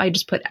everything. So I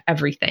just put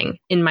everything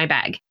in my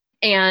bag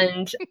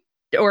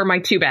or my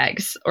 2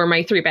 bags or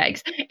my 3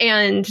 bags.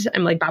 And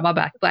I'm like,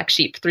 black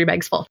sheep, 3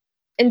 bags full.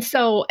 And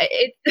so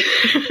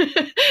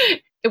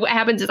what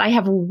happens is I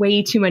have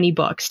way too many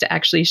books to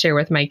actually share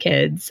with my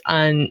kids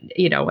on,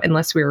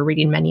 unless we were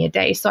reading many a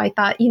day. So I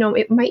thought,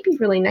 it might be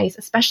really nice,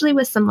 especially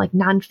with some like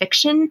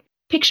nonfiction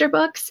picture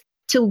books,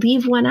 to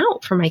leave one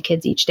out for my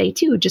kids each day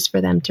too, just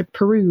for them to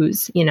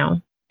peruse,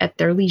 at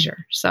their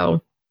leisure.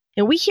 So,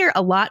 and we hear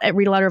a lot at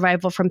Read Aloud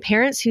Revival from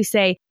parents who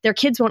say their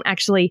kids won't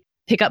actually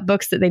pick up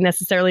books that they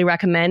necessarily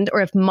recommend,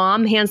 or if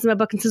mom hands them a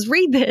book and says,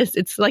 read this,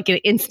 it's like an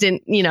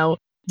instant,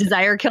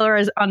 desire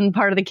killer on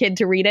part of the kid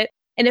to read it.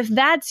 And if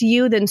that's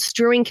you, then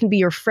strewing can be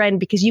your friend,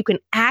 because you can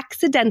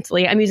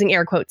accidentally, I'm using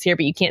air quotes here,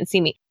 but you can't see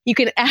me. You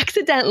can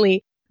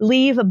accidentally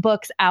leave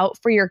books out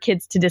for your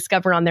kids to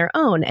discover on their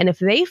own. And if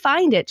they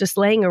find it just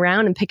laying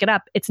around and pick it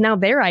up, it's now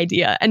their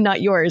idea and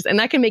not yours. And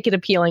that can make it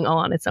appealing all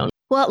on its own.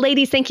 Well,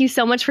 ladies, thank you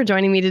so much for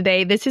joining me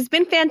today. This has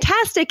been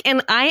fantastic,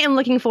 and I am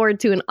looking forward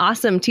to an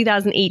awesome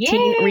 2018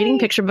 Yay! reading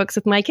picture books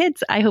with my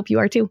kids. I hope you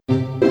are too.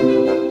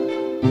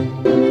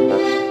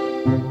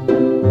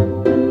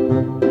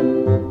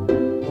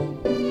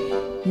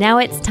 Now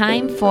it's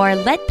time for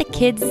Let the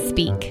Kids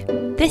Speak.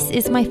 This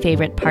is my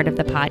favorite part of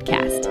the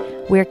podcast,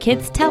 where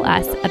kids tell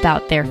us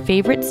about their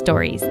favorite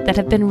stories that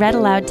have been read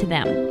aloud to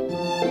them.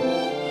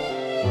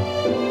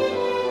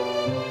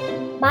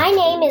 My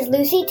name is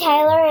Lucy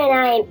Taylor and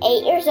I am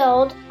 8 years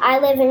old. I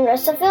live in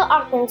Russellville,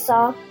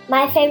 Arkansas.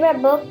 My favorite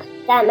book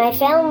that my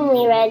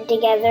family read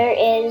together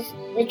is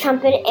The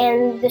Trumpet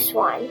and the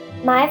Swan.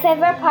 My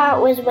favorite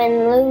part was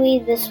when Louis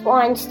the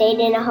Swan stayed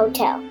in a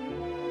hotel.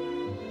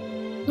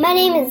 My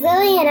name is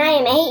Lily and I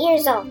am 8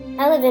 years old.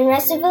 I live in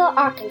Russellville,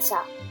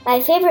 Arkansas.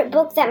 My favorite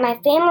book that my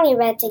family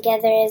read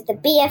together is The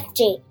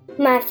BFG.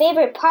 My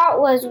favorite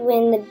part was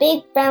when the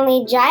big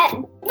friendly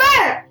giant...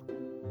 Brr!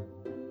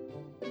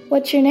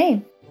 What's your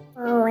name?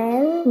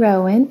 Rowan,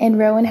 Rowan. And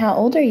Rowan, how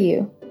old are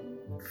you?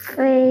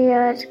 3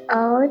 years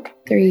old.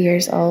 3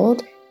 years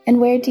old. And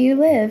where do you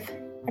live?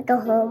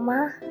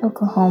 Oklahoma.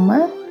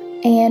 Oklahoma.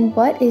 And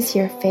what is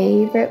your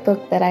favorite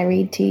book that I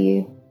read to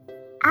you?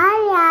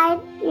 I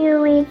like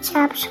you read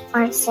Chaps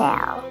for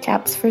Sale.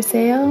 Chaps for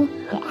Sale?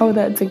 Oh,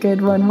 that's a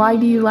good one. Why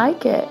do you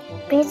like it?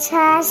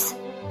 Because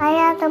I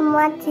have the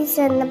monkeys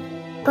in the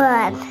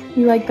book.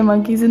 You like the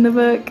monkeys in the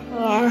book?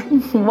 Yeah.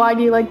 Why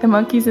do you like the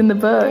monkeys in the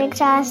book?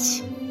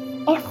 Because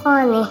it's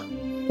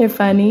funny. They're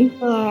funny.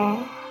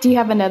 Yeah. Do you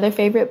have another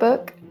favorite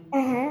book?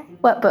 Uh-huh.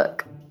 What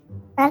book?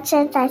 That's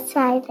it. I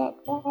tried it.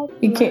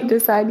 You can't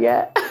decide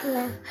yet?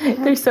 No.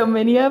 There's so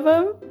many of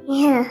them.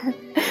 Yeah.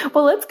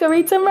 Well, let's go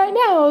read some right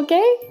now,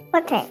 okay?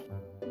 Okay.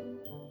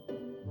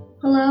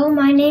 Hello,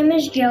 my name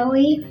is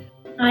Joey.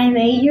 I am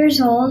 8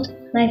 years old.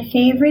 My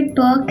favorite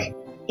book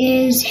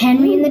is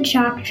Henry and the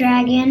Chalk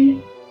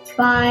Dragon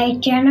by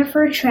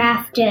Jennifer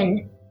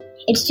Trafton.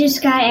 It's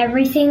just got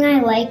everything I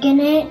like in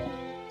it.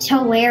 It's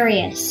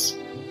hilarious.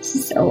 This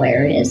is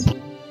hilarious.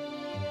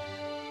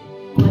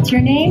 What's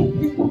your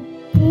name?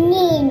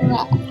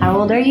 Nina. How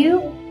old are you?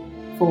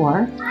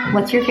 4.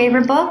 What's your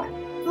favorite book?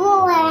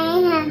 Flora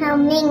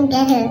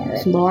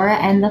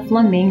and the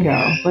Flamingo.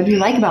 What do you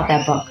like about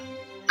that book?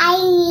 I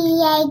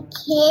like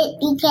it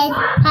because it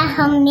has a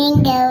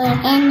flamingo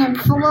and a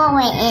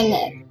flora in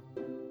it.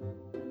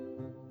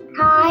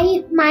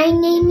 Hi, my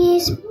name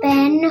is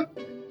Ben.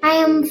 I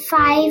am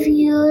 5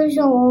 years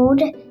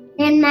old,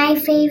 and my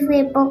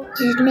favorite book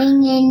is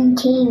Ling and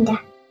Ting.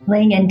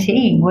 Ling and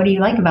Ting. What do you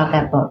like about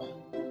that book?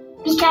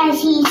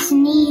 Because he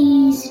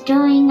sneezed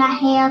during a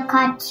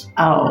haircut.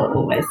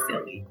 Oh, that's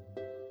silly.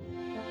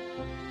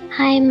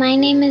 Hi, my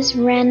name is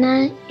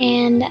Rena,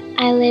 and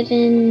I live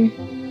in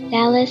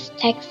Dallas,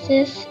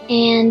 Texas,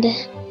 and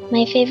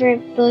my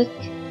favorite book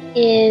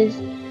is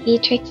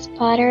Beatrix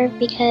Potter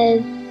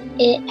because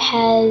it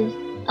has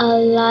a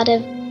lot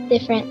of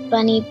different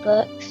bunny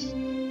books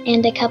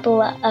and a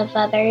couple of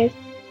others,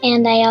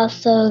 and I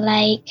also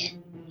like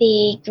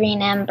the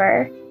Green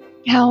Ember.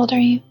 How old are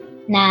you?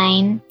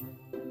 9.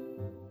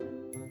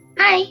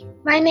 Hi,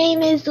 my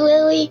name is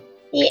Lily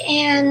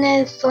Ann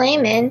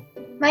Slayman.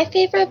 My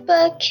favorite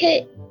book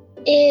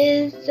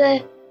is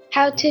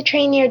How to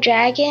Train Your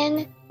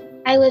Dragon.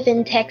 I live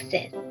in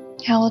Texas.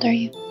 How old are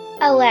you?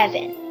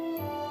 11.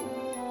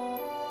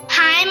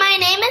 Hi, my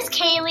name is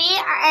Kaylee.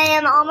 I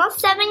am almost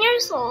 7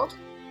 years old.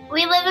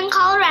 We live in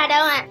Colorado,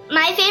 and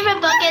my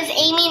favorite book is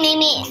Amy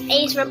Mamie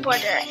A's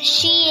Reporter.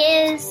 She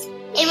is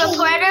a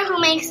reporter who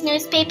makes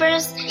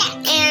newspapers,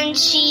 and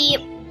she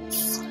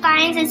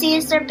finds a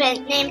sea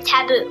serpent named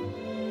Taboo.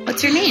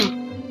 What's your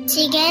name?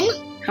 Tegan,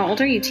 How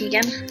old are you,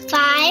 Tegan?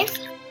 5.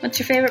 What's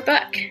your favorite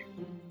book?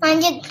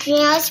 Magic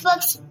Treehouse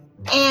books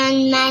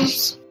and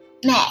Mess.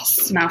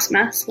 Mouse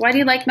Mess. Why do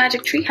you like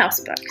Magic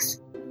Treehouse books?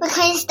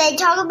 Because they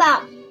talk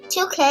about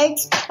 2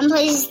 kids in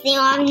places they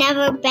have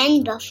never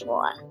been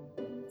before.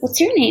 What's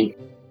your name?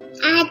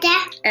 Ada.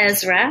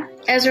 Ezra.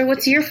 Ezra,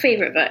 what's your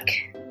favorite book?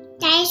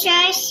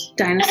 Dinosaurs.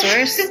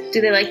 Dinosaurs.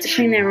 Do they like to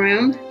clean their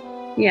room?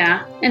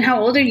 Yeah. And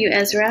how old are you,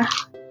 Ezra?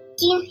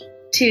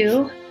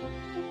 2.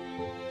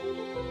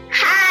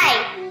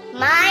 Hi,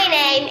 my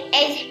name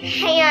is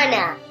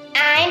Hannah.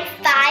 I'm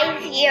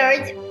 5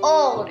 years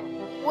old.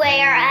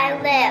 Where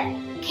I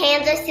live,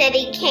 Kansas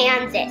City,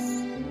 Kansas.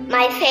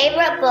 My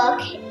favorite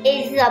book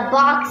is The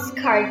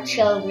Boxcar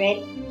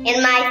Children,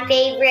 and my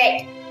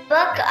favorite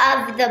book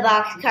of The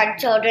Boxcar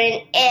Children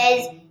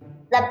is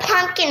The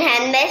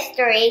Pumpkinhead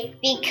Mystery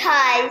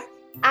because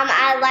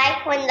I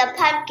like when the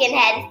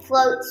Pumpkinhead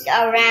floats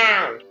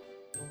around.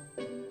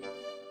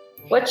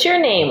 What's your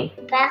name?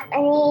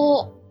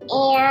 Bethany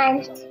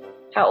and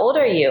How old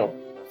are you?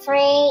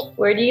 3,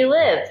 Where do you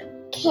live?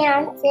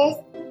 Kansas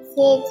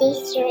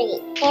City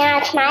Street.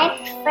 And my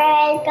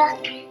favorite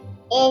book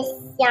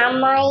is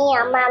Yama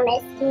Yama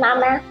Miss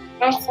Mama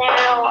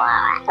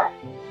Nasarawa.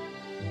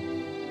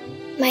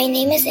 My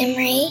name is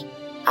Emery.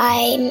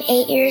 I'm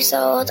 8 years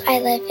old. I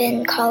live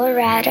in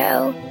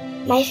Colorado.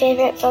 My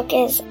favorite book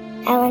is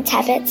Ellen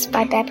Tebbets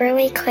by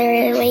Beverly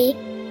Cleary.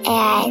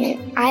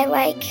 And I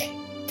like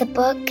the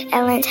book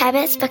Ellen's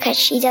Habits because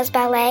she does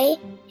ballet,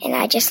 and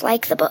I just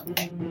like the book.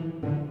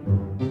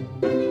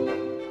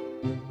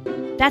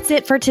 That's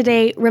it for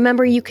today.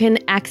 Remember, you can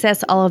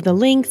access all of the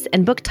links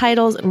and book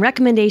titles and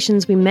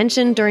recommendations we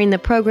mentioned during the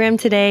program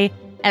today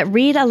at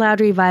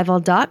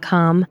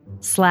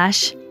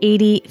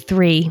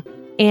readaloudrevival.com/83.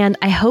 And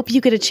I hope you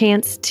get a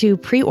chance to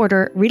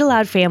pre-order Read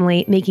Aloud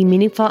Family, Making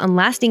Meaningful and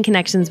Lasting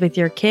Connections with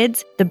Your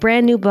Kids, the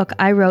brand new book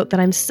I wrote that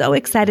I'm so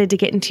excited to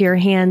get into your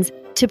hands.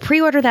 To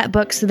pre-order that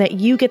book so that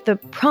you get the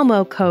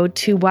promo code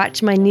to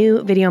watch my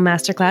new video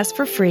masterclass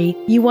for free,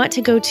 you want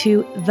to go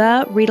to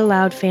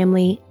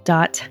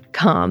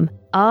thereadaloudfamily.com.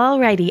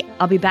 Alrighty,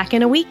 I'll be back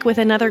in a week with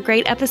another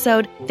great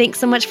episode. Thanks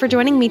so much for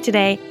joining me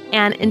today.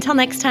 And until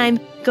next time,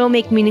 go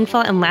make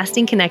meaningful and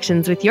lasting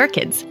connections with your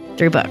kids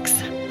through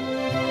books.